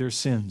wash away their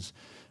sins,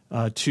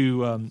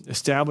 to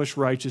establish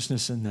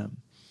righteousness in them.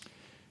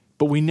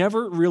 But we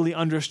never really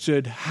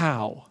understood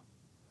how.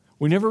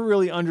 We never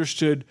really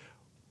understood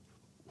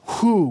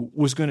who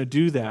was going to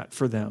do that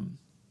for them.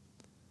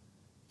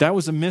 That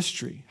was a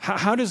mystery.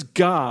 How does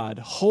God,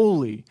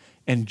 holy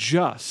and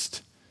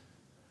just,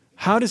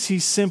 how does he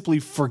simply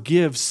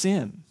forgive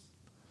sin?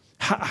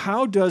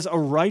 How does a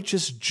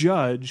righteous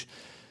judge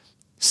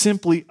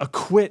simply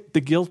acquit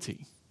the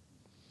guilty?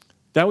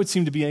 That would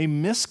seem to be a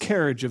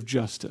miscarriage of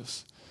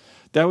justice.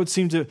 That would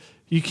seem to,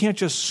 you can't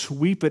just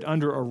sweep it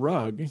under a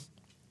rug.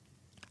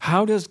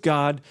 How does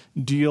God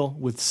deal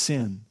with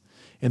sin?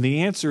 And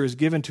the answer is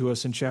given to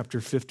us in chapter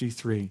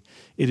 53.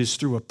 It is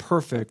through a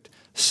perfect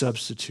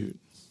substitute.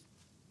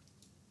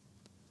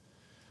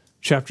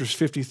 Chapters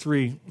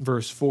 53,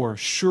 verse 4,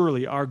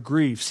 surely our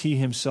griefs he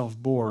himself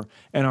bore,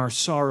 and our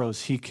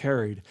sorrows he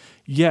carried.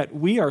 Yet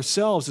we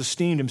ourselves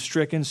esteemed him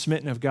stricken,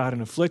 smitten of God,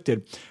 and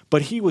afflicted.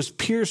 But he was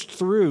pierced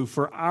through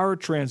for our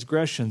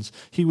transgressions.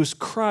 He was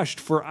crushed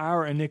for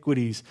our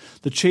iniquities.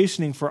 The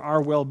chastening for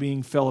our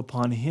well-being fell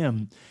upon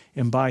him,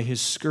 and by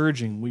his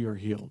scourging we are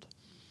healed.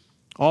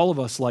 All of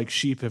us like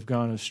sheep have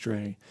gone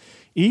astray.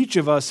 Each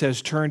of us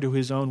has turned to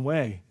his own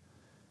way.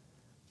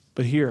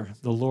 But here,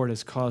 the Lord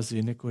has caused the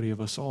iniquity of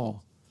us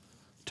all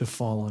to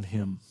fall on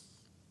him.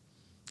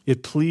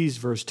 It pleased,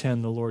 verse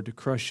 10, the Lord to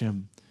crush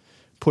him,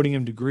 putting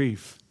him to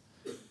grief.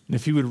 And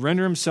if he would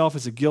render himself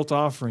as a guilt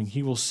offering,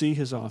 he will see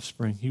his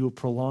offspring. He will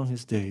prolong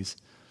his days,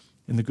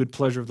 and the good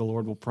pleasure of the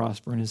Lord will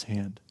prosper in his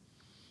hand.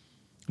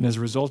 And as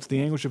a result of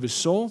the anguish of his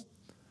soul,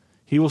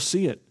 he will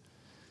see it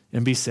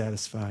and be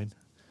satisfied.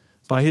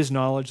 By his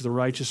knowledge, the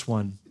righteous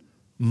one,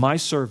 my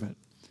servant,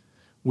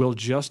 will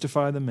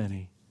justify the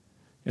many,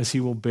 as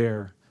he will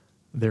bear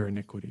their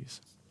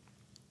iniquities.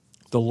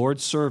 The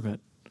Lord's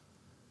servant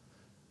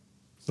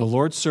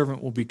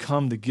will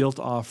become the guilt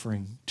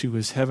offering to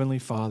his heavenly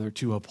Father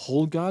to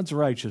uphold God's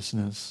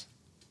righteousness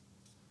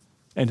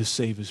and to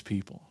save his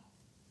people.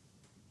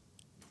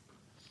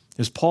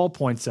 As Paul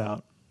points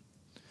out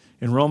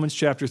in Romans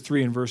chapter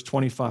 3 and verse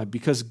 25,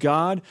 because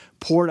God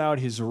poured out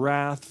his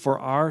wrath for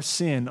our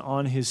sin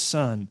on his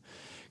Son,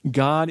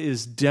 God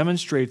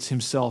demonstrates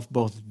himself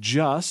both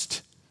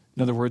just,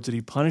 in other words, that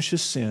he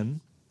punishes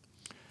sin,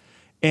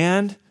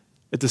 and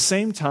at the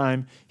same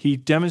time, he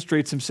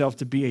demonstrates himself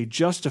to be a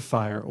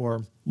justifier,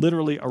 or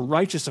literally a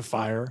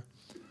righteousifier,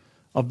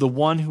 of the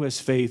one who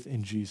has faith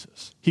in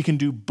Jesus. He can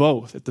do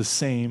both at the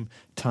same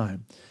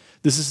time.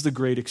 This is the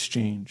great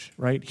exchange,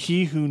 right?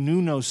 He who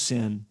knew no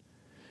sin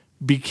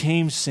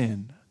became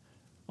sin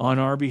on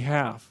our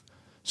behalf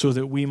so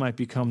that we might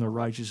become the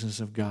righteousness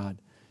of God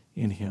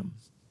in him.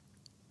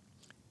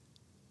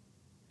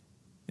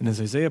 And as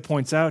Isaiah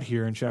points out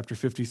here in chapter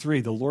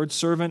 53, the Lord's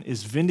servant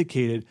is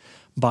vindicated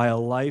by a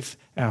life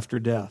after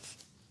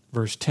death.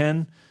 Verse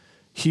 10,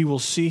 he will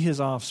see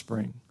his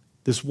offspring,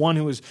 this one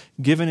who has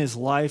given his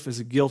life as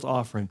a guilt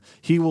offering.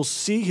 He will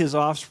see his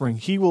offspring.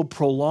 He will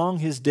prolong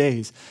his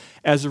days.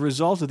 As a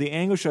result of the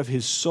anguish of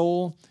his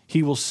soul,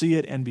 he will see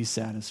it and be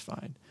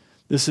satisfied.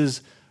 This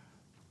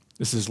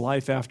is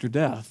life after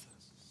death.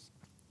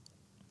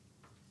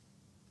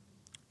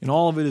 And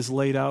all of it is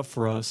laid out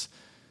for us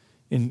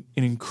in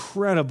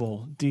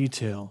incredible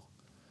detail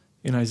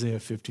in Isaiah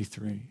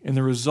 53. And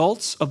the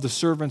results of the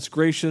servant's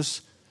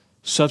gracious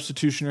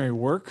substitutionary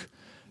work,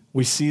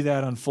 we see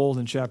that unfold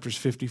in chapters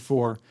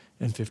 54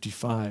 and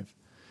 55.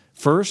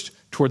 First,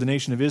 toward the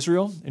nation of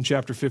Israel in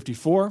chapter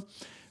 54,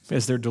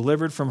 as they're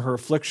delivered from her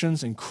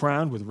afflictions and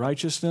crowned with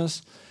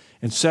righteousness.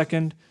 And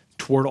second,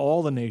 toward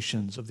all the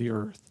nations of the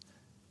earth,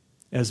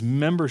 as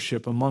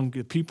membership among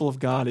the people of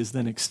God is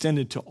then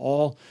extended to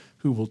all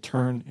who will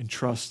turn and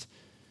trust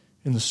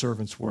in the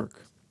servant's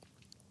work.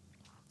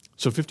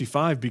 So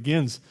 55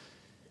 begins,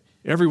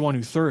 everyone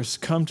who thirsts,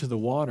 come to the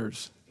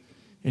waters.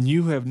 And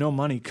you who have no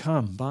money,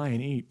 come, buy and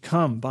eat.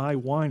 Come, buy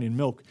wine and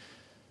milk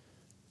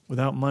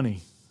without money,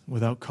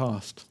 without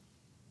cost.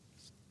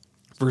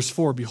 Verse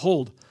 4,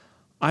 behold,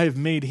 I have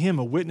made him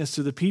a witness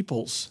to the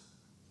peoples,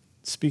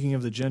 speaking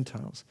of the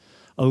Gentiles,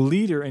 a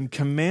leader and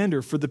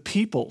commander for the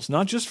peoples,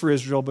 not just for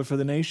Israel, but for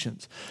the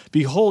nations.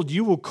 Behold,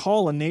 you will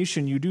call a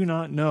nation you do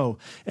not know,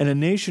 and a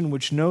nation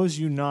which knows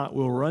you not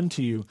will run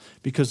to you,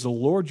 because the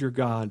Lord your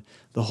God,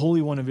 the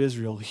Holy One of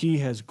Israel, he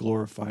has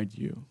glorified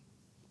you.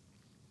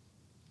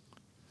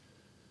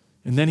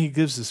 And then he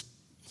gives this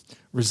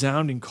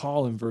resounding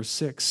call in verse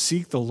 6.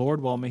 Seek the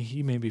Lord while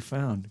he may be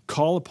found.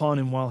 Call upon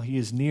him while he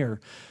is near.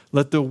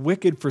 Let the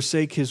wicked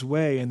forsake his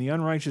way, and the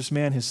unrighteous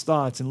man his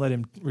thoughts, and let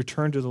him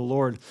return to the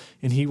Lord,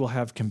 and he will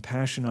have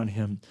compassion on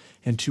him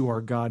and to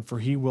our God, for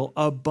he will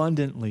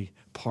abundantly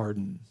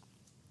pardon.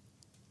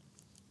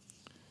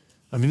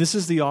 I mean, this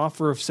is the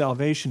offer of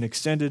salvation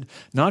extended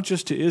not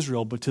just to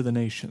Israel, but to the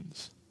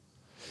nations.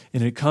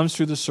 And it comes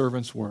through the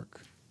servant's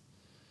work.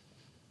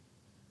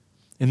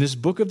 And this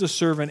book of the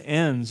servant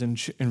ends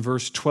in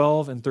verse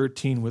 12 and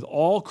 13 with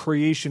all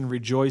creation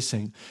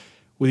rejoicing,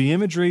 where the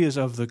imagery is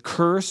of the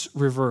curse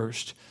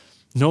reversed.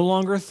 No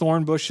longer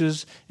thorn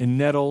bushes and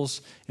nettles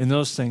and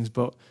those things,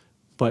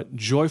 but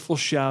joyful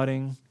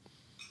shouting,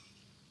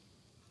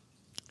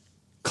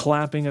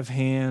 clapping of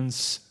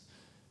hands,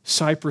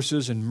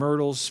 cypresses and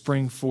myrtles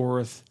spring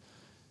forth.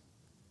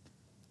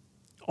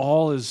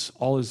 All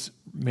is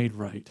made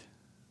right.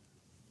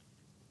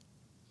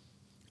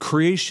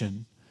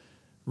 Creation,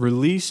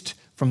 released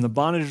from the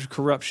bondage of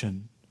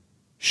corruption,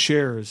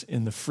 shares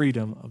in the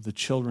freedom of the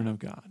children of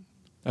God.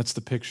 That's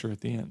the picture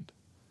at the end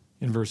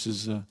in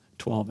verses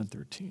 12 and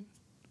 13.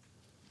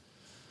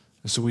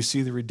 And so we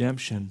see the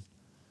redemption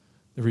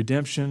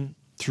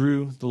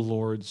through the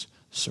Lord's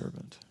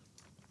servant.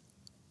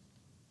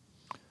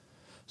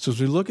 So as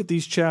we look at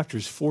these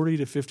chapters 40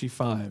 to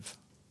 55,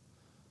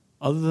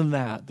 other than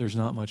that, there's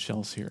not much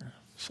else here.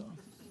 So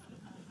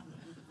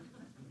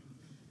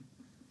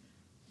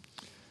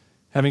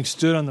Having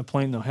stood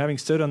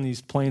on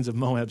these plains of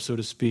Moab, so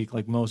to speak,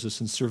 like Moses,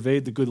 and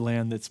surveyed the good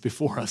land that's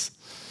before us,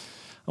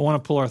 I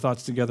want to pull our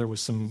thoughts together with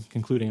some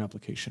concluding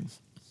application.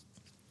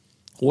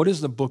 What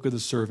does the book of the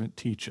servant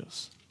teach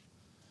us?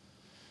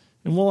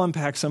 And we'll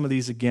unpack some of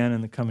these again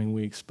in the coming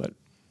weeks, but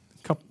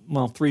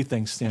three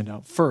things stand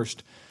out.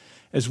 First,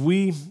 as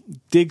we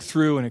dig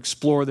through and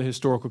explore the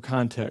historical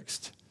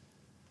context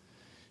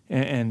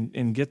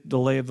and get the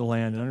lay of the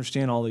land and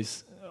understand all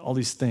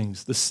these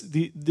things,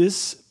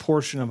 this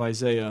portion of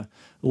Isaiah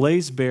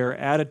lays bare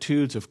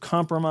attitudes of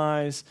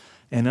compromise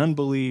and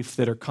unbelief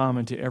that are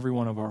common to every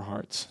one of our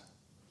hearts.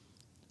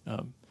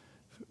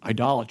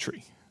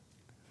 Idolatry,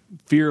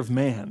 fear of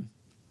man,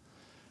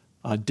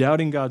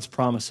 doubting God's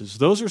promises.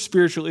 Those are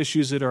spiritual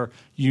issues that are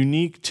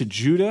unique to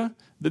Judah,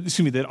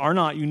 that are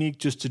not unique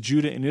just to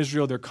Judah and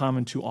Israel. They're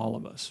common to all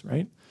of us,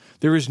 right?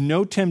 There is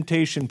no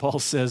temptation, Paul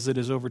says, that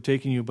is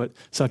overtaking you, but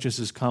such as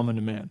is common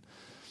to man.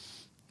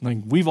 Like,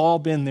 we've all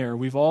been there.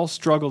 We've all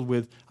struggled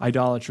with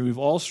idolatry. We've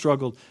all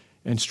struggled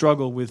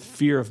with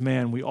fear of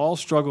man. We all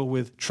struggle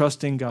with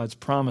trusting God's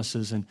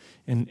promises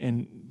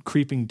and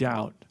creeping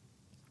doubt.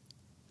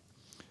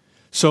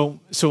 So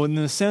in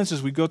the sense,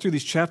 as we go through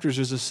these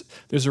chapters,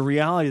 there's a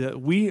reality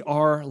that we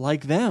are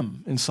like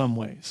them in some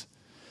ways.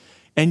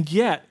 And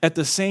yet, at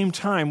the same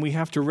time, we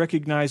have to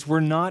recognize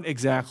we're not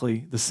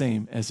exactly the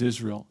same as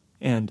Israel,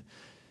 and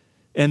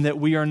that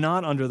we are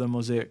not under the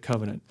Mosaic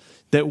covenant,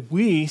 that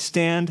we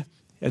stand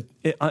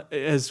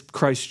as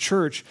Christ's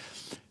church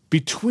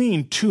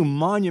between two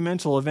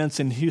monumental events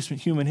in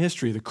human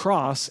history, the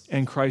cross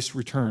and Christ's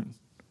return.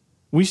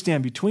 We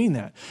stand between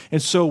that.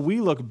 And so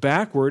we look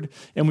backward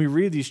and we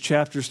read these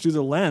chapters through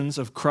the lens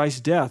of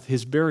Christ's death,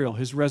 his burial,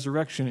 his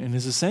resurrection, and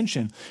his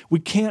ascension. We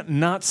can't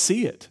not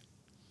see it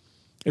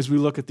as we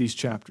look at these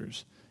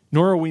chapters.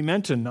 Nor are we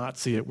meant to not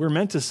see it. We're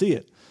meant to see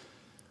it.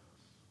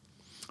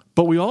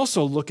 But we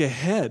also look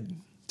ahead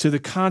to the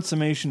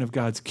consummation of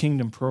God's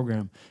kingdom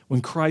program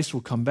when Christ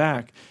will come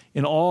back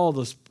and all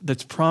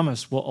that's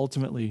promised will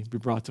ultimately be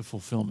brought to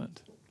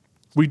fulfillment.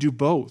 We do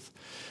both.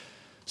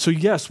 So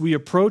yes, we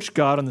approach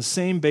God on the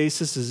same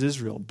basis as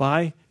Israel,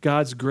 by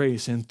God's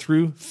grace and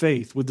through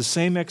faith, with the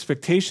same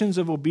expectations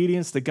of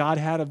obedience that God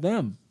had of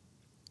them.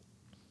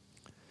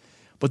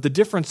 But the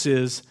difference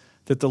is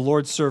that the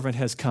Lord's servant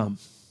has come,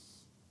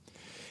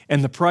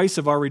 and the price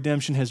of our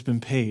redemption has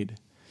been paid.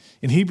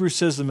 In Hebrews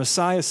says the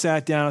Messiah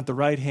sat down at the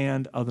right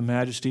hand of the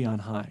Majesty on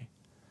high.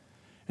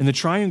 And the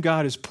triune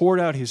God has poured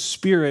out his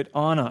Spirit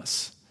on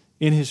us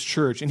in his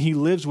church, and he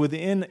lives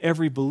within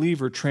every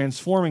believer,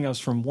 transforming us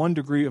from one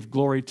degree of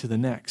glory to the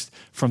next,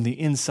 from the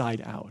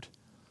inside out.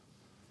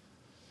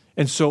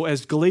 And so,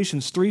 as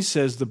Galatians 3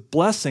 says, the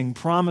blessing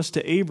promised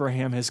to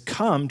Abraham has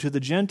come to the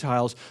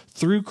Gentiles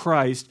through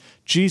Christ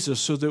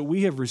Jesus, so that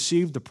we have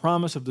received the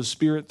promise of the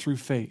Spirit through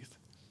faith.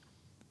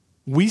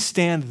 We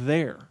stand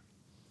there.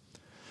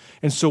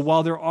 And so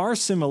while there are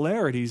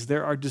similarities,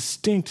 there are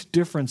distinct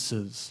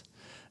differences.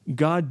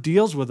 God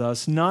deals with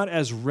us not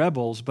as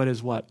rebels, but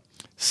as what?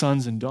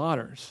 Sons and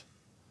daughters.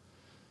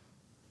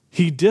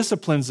 He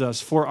disciplines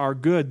us for our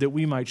good that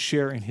we might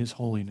share in his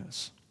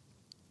holiness.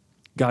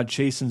 God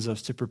chastens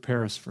us to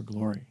prepare us for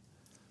glory.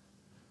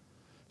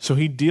 So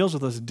he deals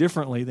with us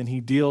differently than he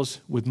deals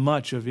with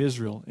much of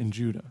Israel and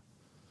Judah.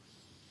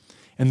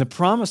 And the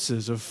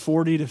promises of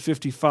 40 to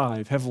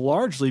 55 have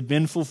largely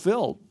been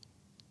fulfilled.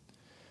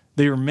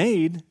 They were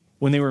made,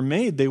 when they were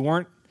made, they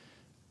weren't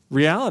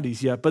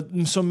realities yet, but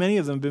so many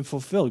of them have been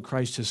fulfilled.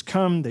 Christ has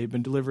come, they've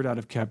been delivered out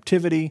of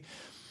captivity,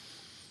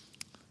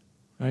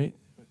 right?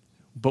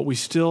 But we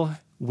still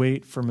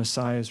wait for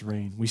Messiah's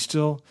reign. We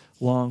still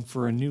long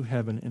for a new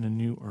heaven and a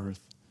new earth.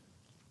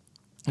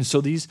 And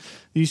so these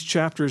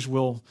chapters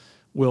will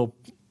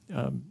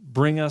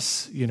bring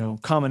us,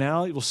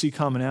 commonality. We'll see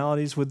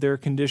commonalities with their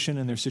condition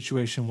and their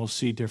situation. We'll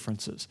see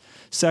differences.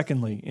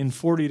 Secondly, in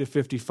 40 to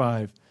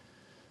 55,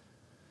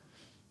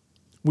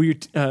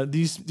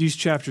 these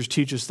chapters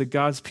teach us that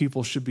God's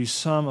people should be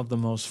some of the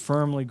most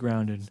firmly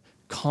grounded,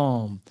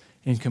 calm,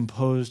 and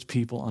composed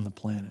people on the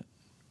planet.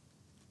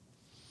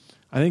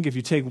 I think if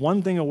you take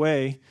one thing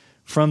away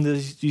from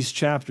these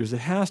chapters, it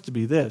has to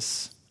be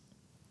this: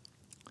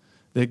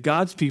 that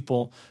God's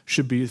people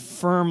should be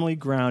firmly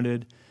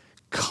grounded,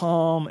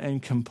 calm,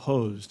 and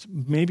composed,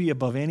 maybe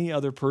above any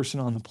other person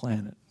on the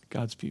planet.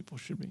 God's people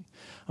should be.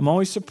 I'm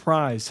always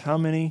surprised how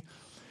many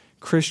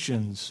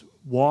Christians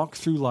walk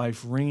through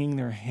life wringing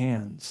their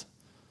hands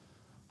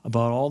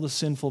about all the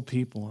sinful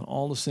people and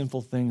all the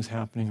sinful things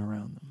happening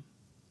around them.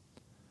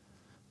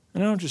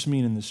 And I don't just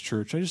mean in this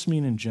church. I just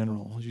mean in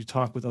general, as you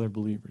talk with other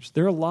believers.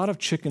 There are a lot of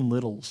Chicken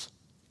Littles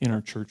in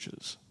our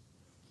churches.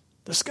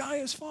 The sky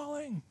is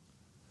falling.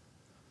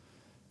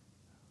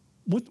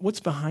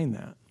 What's behind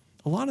that?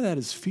 A lot of that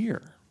is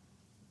fear.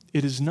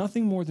 It is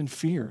nothing more than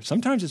fear.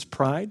 Sometimes it's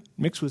pride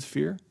mixed with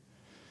fear.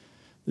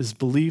 This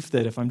belief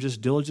that if I'm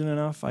just diligent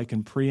enough, I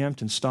can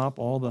preempt and stop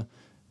all the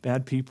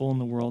bad people in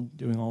the world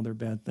doing all their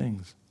bad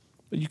things.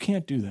 But you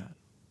can't do that.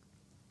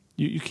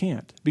 You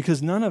can't,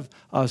 because none of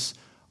us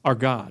our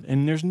God.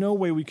 And there's no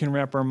way we can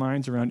wrap our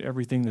minds around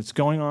everything that's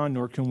going on,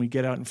 nor can we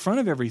get out in front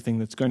of everything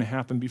that's going to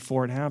happen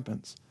before it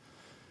happens.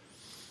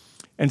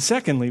 And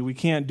secondly, we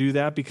can't do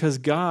that because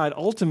God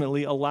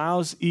ultimately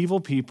allows evil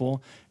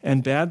people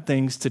and bad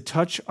things to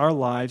touch our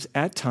lives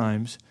at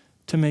times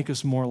to make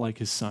us more like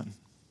his Son.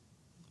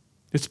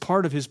 It's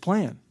part of his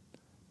plan.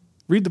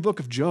 Read the book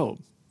of Job.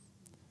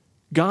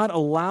 God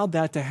allowed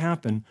that to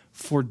happen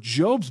for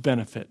Job's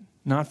benefit,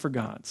 not for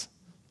God's.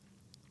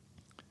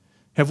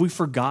 Have we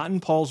forgotten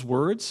Paul's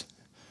words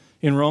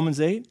in Romans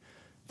 8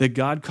 that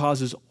God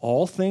causes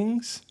all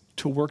things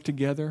to work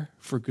together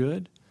for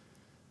good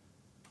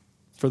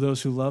for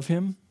those who love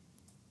him?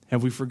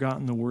 Have we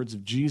forgotten the words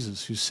of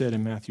Jesus who said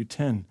in Matthew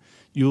 10,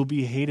 "You will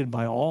be hated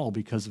by all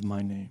because of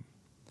my name.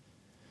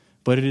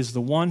 But it is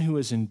the one who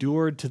has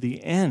endured to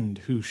the end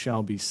who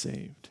shall be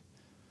saved."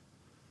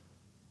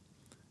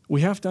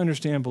 We have to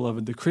understand,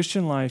 beloved, the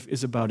Christian life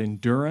is about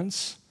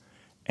endurance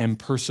and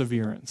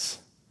perseverance,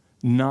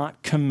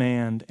 not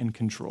command and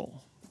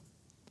control.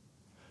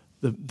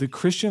 The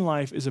Christian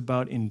life is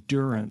about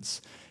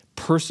endurance,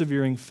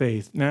 persevering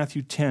faith.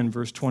 Matthew 10,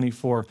 verse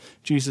 24,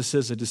 Jesus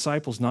says, "A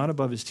disciple is not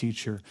above his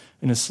teacher,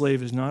 and a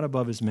slave is not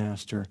above his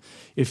master.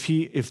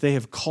 If they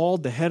have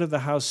called the head of the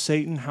house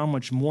Satan, how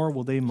much more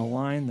will they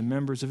malign the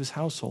members of his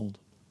household?"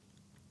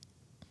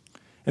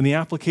 And the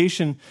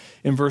application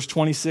in verse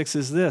 26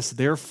 is this: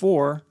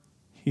 "Therefore,"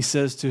 he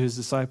says to his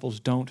disciples,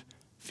 "don't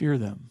fear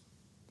them."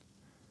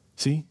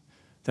 See,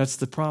 that's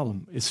the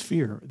problem, is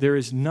fear. There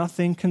is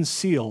nothing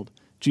concealed,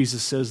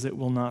 Jesus says, that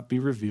will not be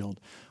revealed,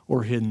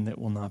 or hidden that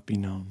will not be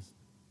known.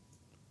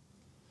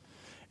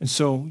 And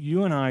so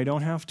you and I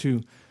don't have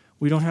to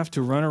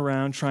run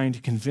around trying to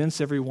convince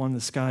everyone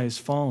the sky is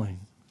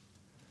falling.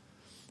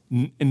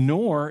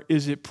 Nor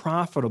is it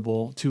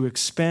profitable to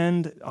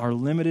expend our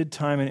limited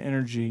time and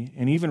energy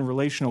and even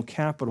relational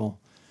capital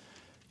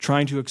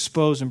trying to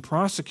expose and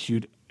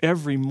prosecute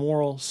every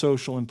moral,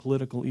 social, and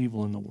political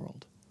evil in the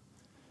world.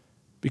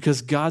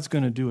 Because God's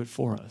going to do it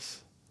for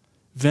us.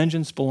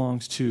 Vengeance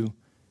belongs to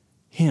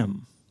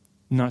him,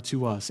 not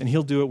to us. And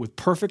he'll do it with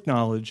perfect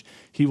knowledge.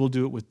 He will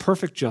do it with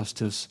perfect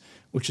justice,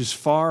 which is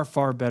far,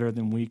 far better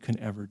than we can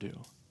ever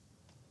do.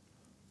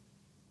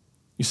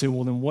 You say,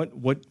 well, then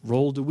what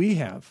role do we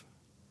have?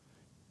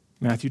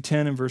 Matthew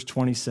 10 and verse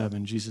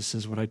 27, Jesus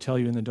says, "What I tell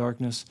you in the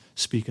darkness,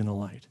 speak in the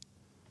light.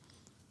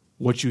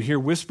 What you hear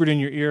whispered in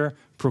your ear,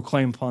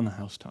 proclaim upon the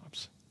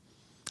housetops."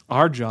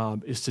 Our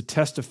job is to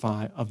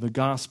testify of the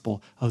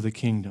gospel of the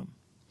kingdom.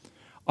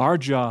 Our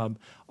job,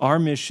 our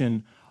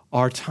mission,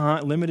 our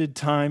time, limited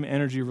time,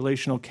 energy,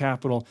 relational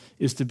capital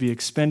is to be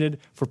expended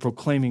for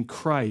proclaiming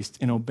Christ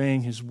and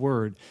obeying his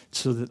word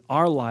so that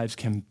our lives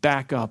can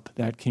back up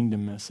that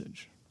kingdom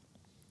message.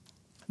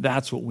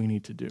 That's what we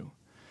need to do.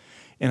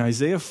 And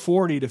Isaiah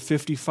 40 to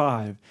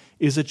 55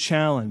 is a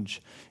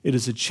challenge. It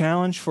is a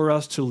challenge for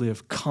us to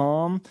live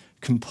calm,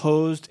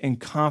 composed, and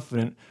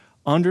confident,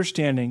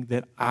 understanding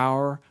that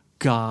our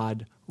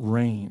God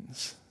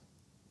reigns.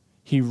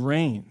 He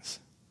reigns.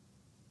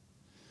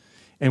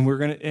 And we're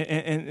going to,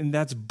 and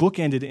that's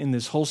bookended in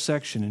this whole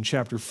section. In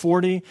chapter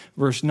 40,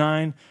 verse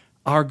 9,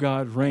 our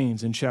God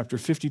reigns. In chapter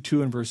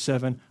 52 and verse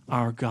 7,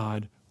 our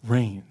God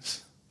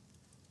reigns.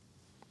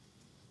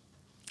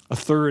 A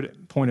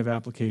third point of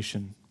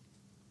application.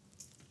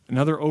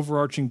 Another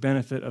overarching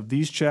benefit of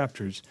these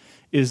chapters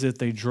is that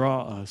they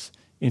draw us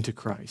into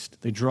Christ.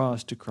 They draw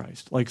us to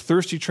Christ. Like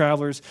thirsty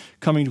travelers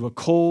coming to a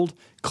cold,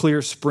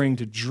 clear spring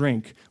to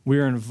drink, we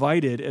are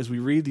invited as we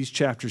read these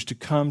chapters to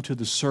come to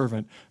the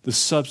servant, the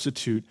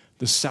substitute,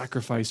 the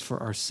sacrifice for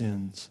our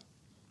sins.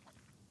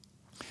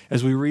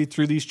 As we read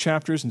through these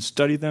chapters and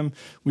study them,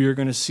 we are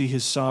going to see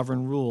his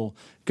sovereign rule,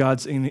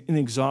 God's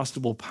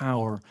inexhaustible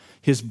power,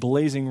 his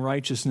blazing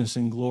righteousness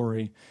and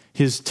glory,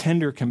 his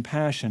tender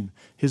compassion,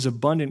 his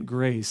abundant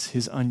grace,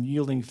 his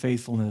unyielding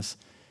faithfulness,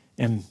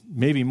 and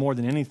maybe more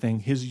than anything,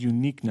 his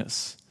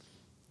uniqueness.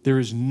 There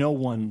is no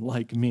one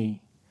like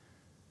me,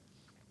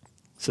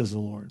 says the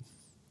Lord.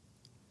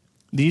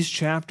 These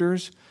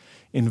chapters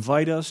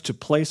invite us to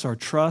place our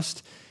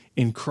trust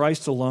in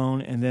Christ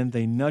alone, and then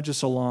they nudge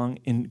us along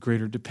in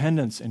greater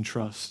dependence and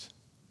trust.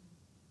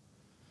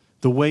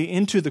 The way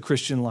into the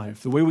Christian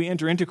life, the way we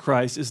enter into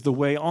Christ, is the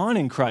way on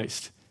in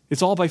Christ.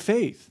 It's all by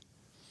faith.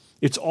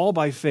 It's all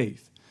by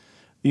faith.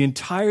 The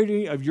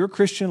entirety of your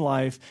Christian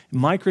life,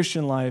 my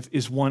Christian life,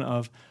 is one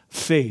of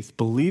faith,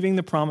 believing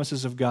the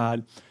promises of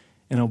God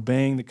and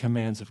obeying the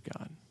commands of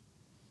God.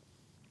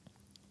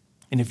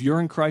 And if you're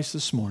in Christ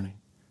this morning,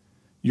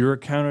 you're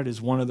accounted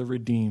as one of the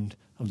redeemed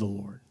of the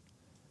Lord.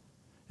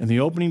 And the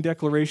opening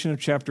declaration of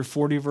chapter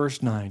 40,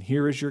 verse 9,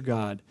 "Here is your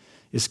God,"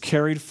 is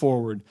carried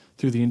forward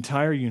through the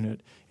entire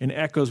unit and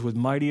echoes with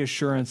mighty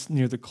assurance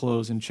near the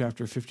close in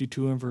chapter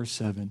 52 and verse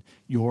 7,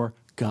 "Your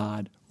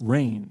God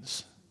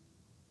reigns."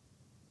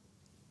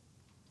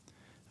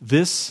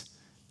 This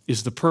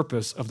is the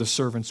purpose of the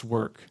servant's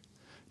work,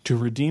 to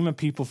redeem a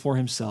people for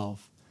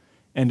himself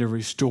and to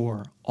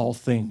restore all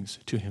things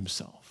to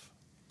himself.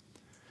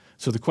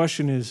 So the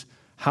question is,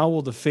 how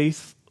will the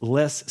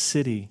faithless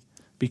city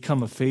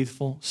become a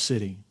faithful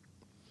city?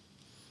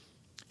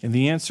 And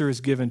the answer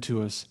is given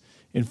to us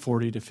in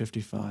 40 to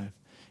 55.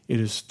 It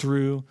is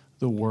through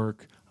the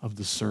work of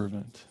the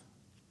servant.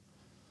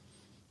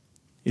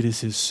 It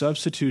is his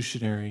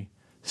substitutionary,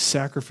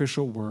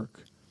 sacrificial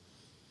work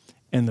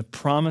and the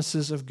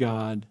promises of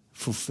God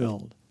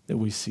fulfilled that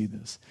we see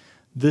this.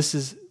 This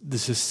is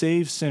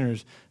save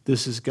sinners.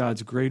 This is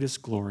God's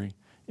greatest glory,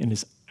 and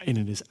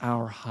it is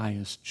our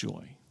highest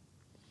joy.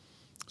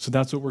 So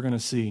that's what we're going to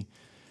see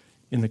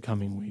in the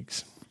coming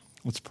weeks.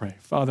 Let's pray.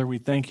 Father, we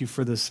thank you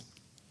for this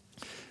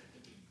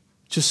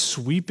just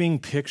sweeping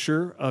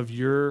picture of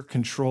your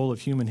control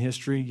of human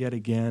history yet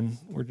again.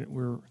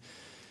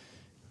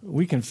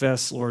 We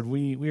confess, Lord,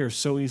 we are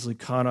so easily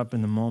caught up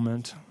in the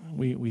moment.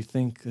 We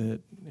think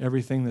that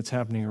everything that's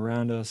happening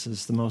around us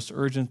is the most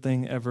urgent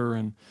thing ever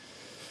and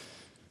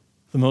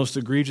the most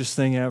egregious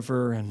thing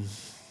ever and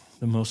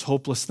the most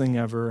hopeless thing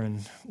ever.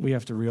 And we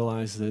have to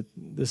realize that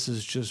this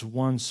is just we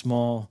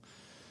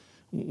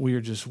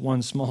are just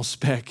one small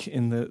speck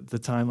in the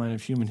timeline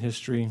of human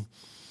history.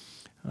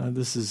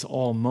 This is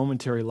all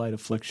momentary light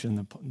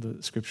affliction,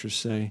 the scriptures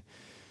say.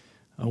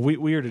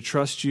 We are to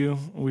trust you.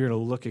 We are to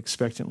look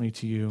expectantly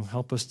to you.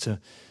 Help us to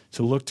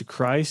look to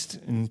Christ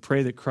and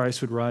pray that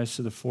Christ would rise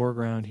to the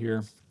foreground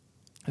here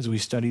as we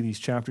study these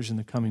chapters in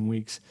the coming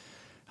weeks.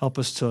 Help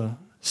us to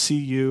see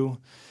you,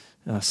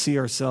 see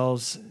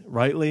ourselves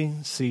rightly,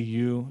 see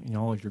you in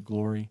all of your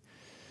glory.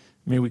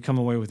 May we come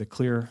away with a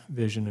clear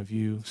vision of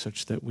you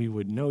such that we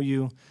would know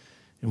you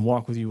and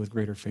walk with you with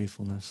greater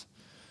faithfulness.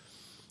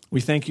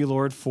 We thank you,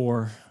 Lord,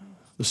 for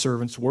the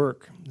servant's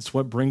work. It's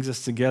what brings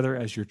us together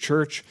as your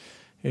church.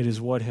 It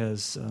is what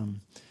has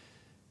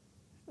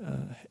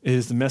it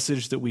is the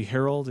message that we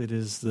herald. It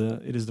is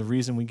the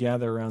reason we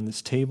gather around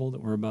this table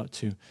that we're about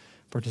to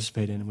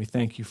participate in. And we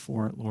thank you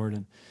for it, Lord.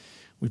 And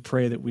we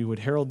pray that we would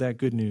herald that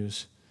good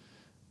news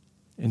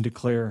and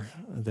declare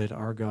that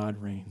our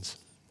God reigns.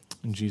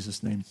 In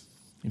Jesus' name,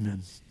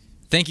 amen.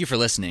 Thank you for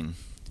listening.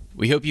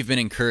 We hope you've been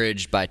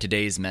encouraged by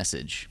today's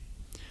message.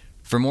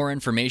 For more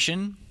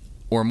information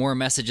or more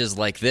messages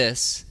like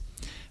this,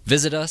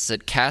 visit us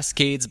at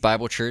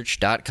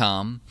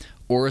cascadesbiblechurch.com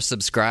or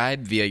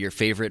subscribe via your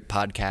favorite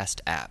podcast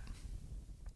app.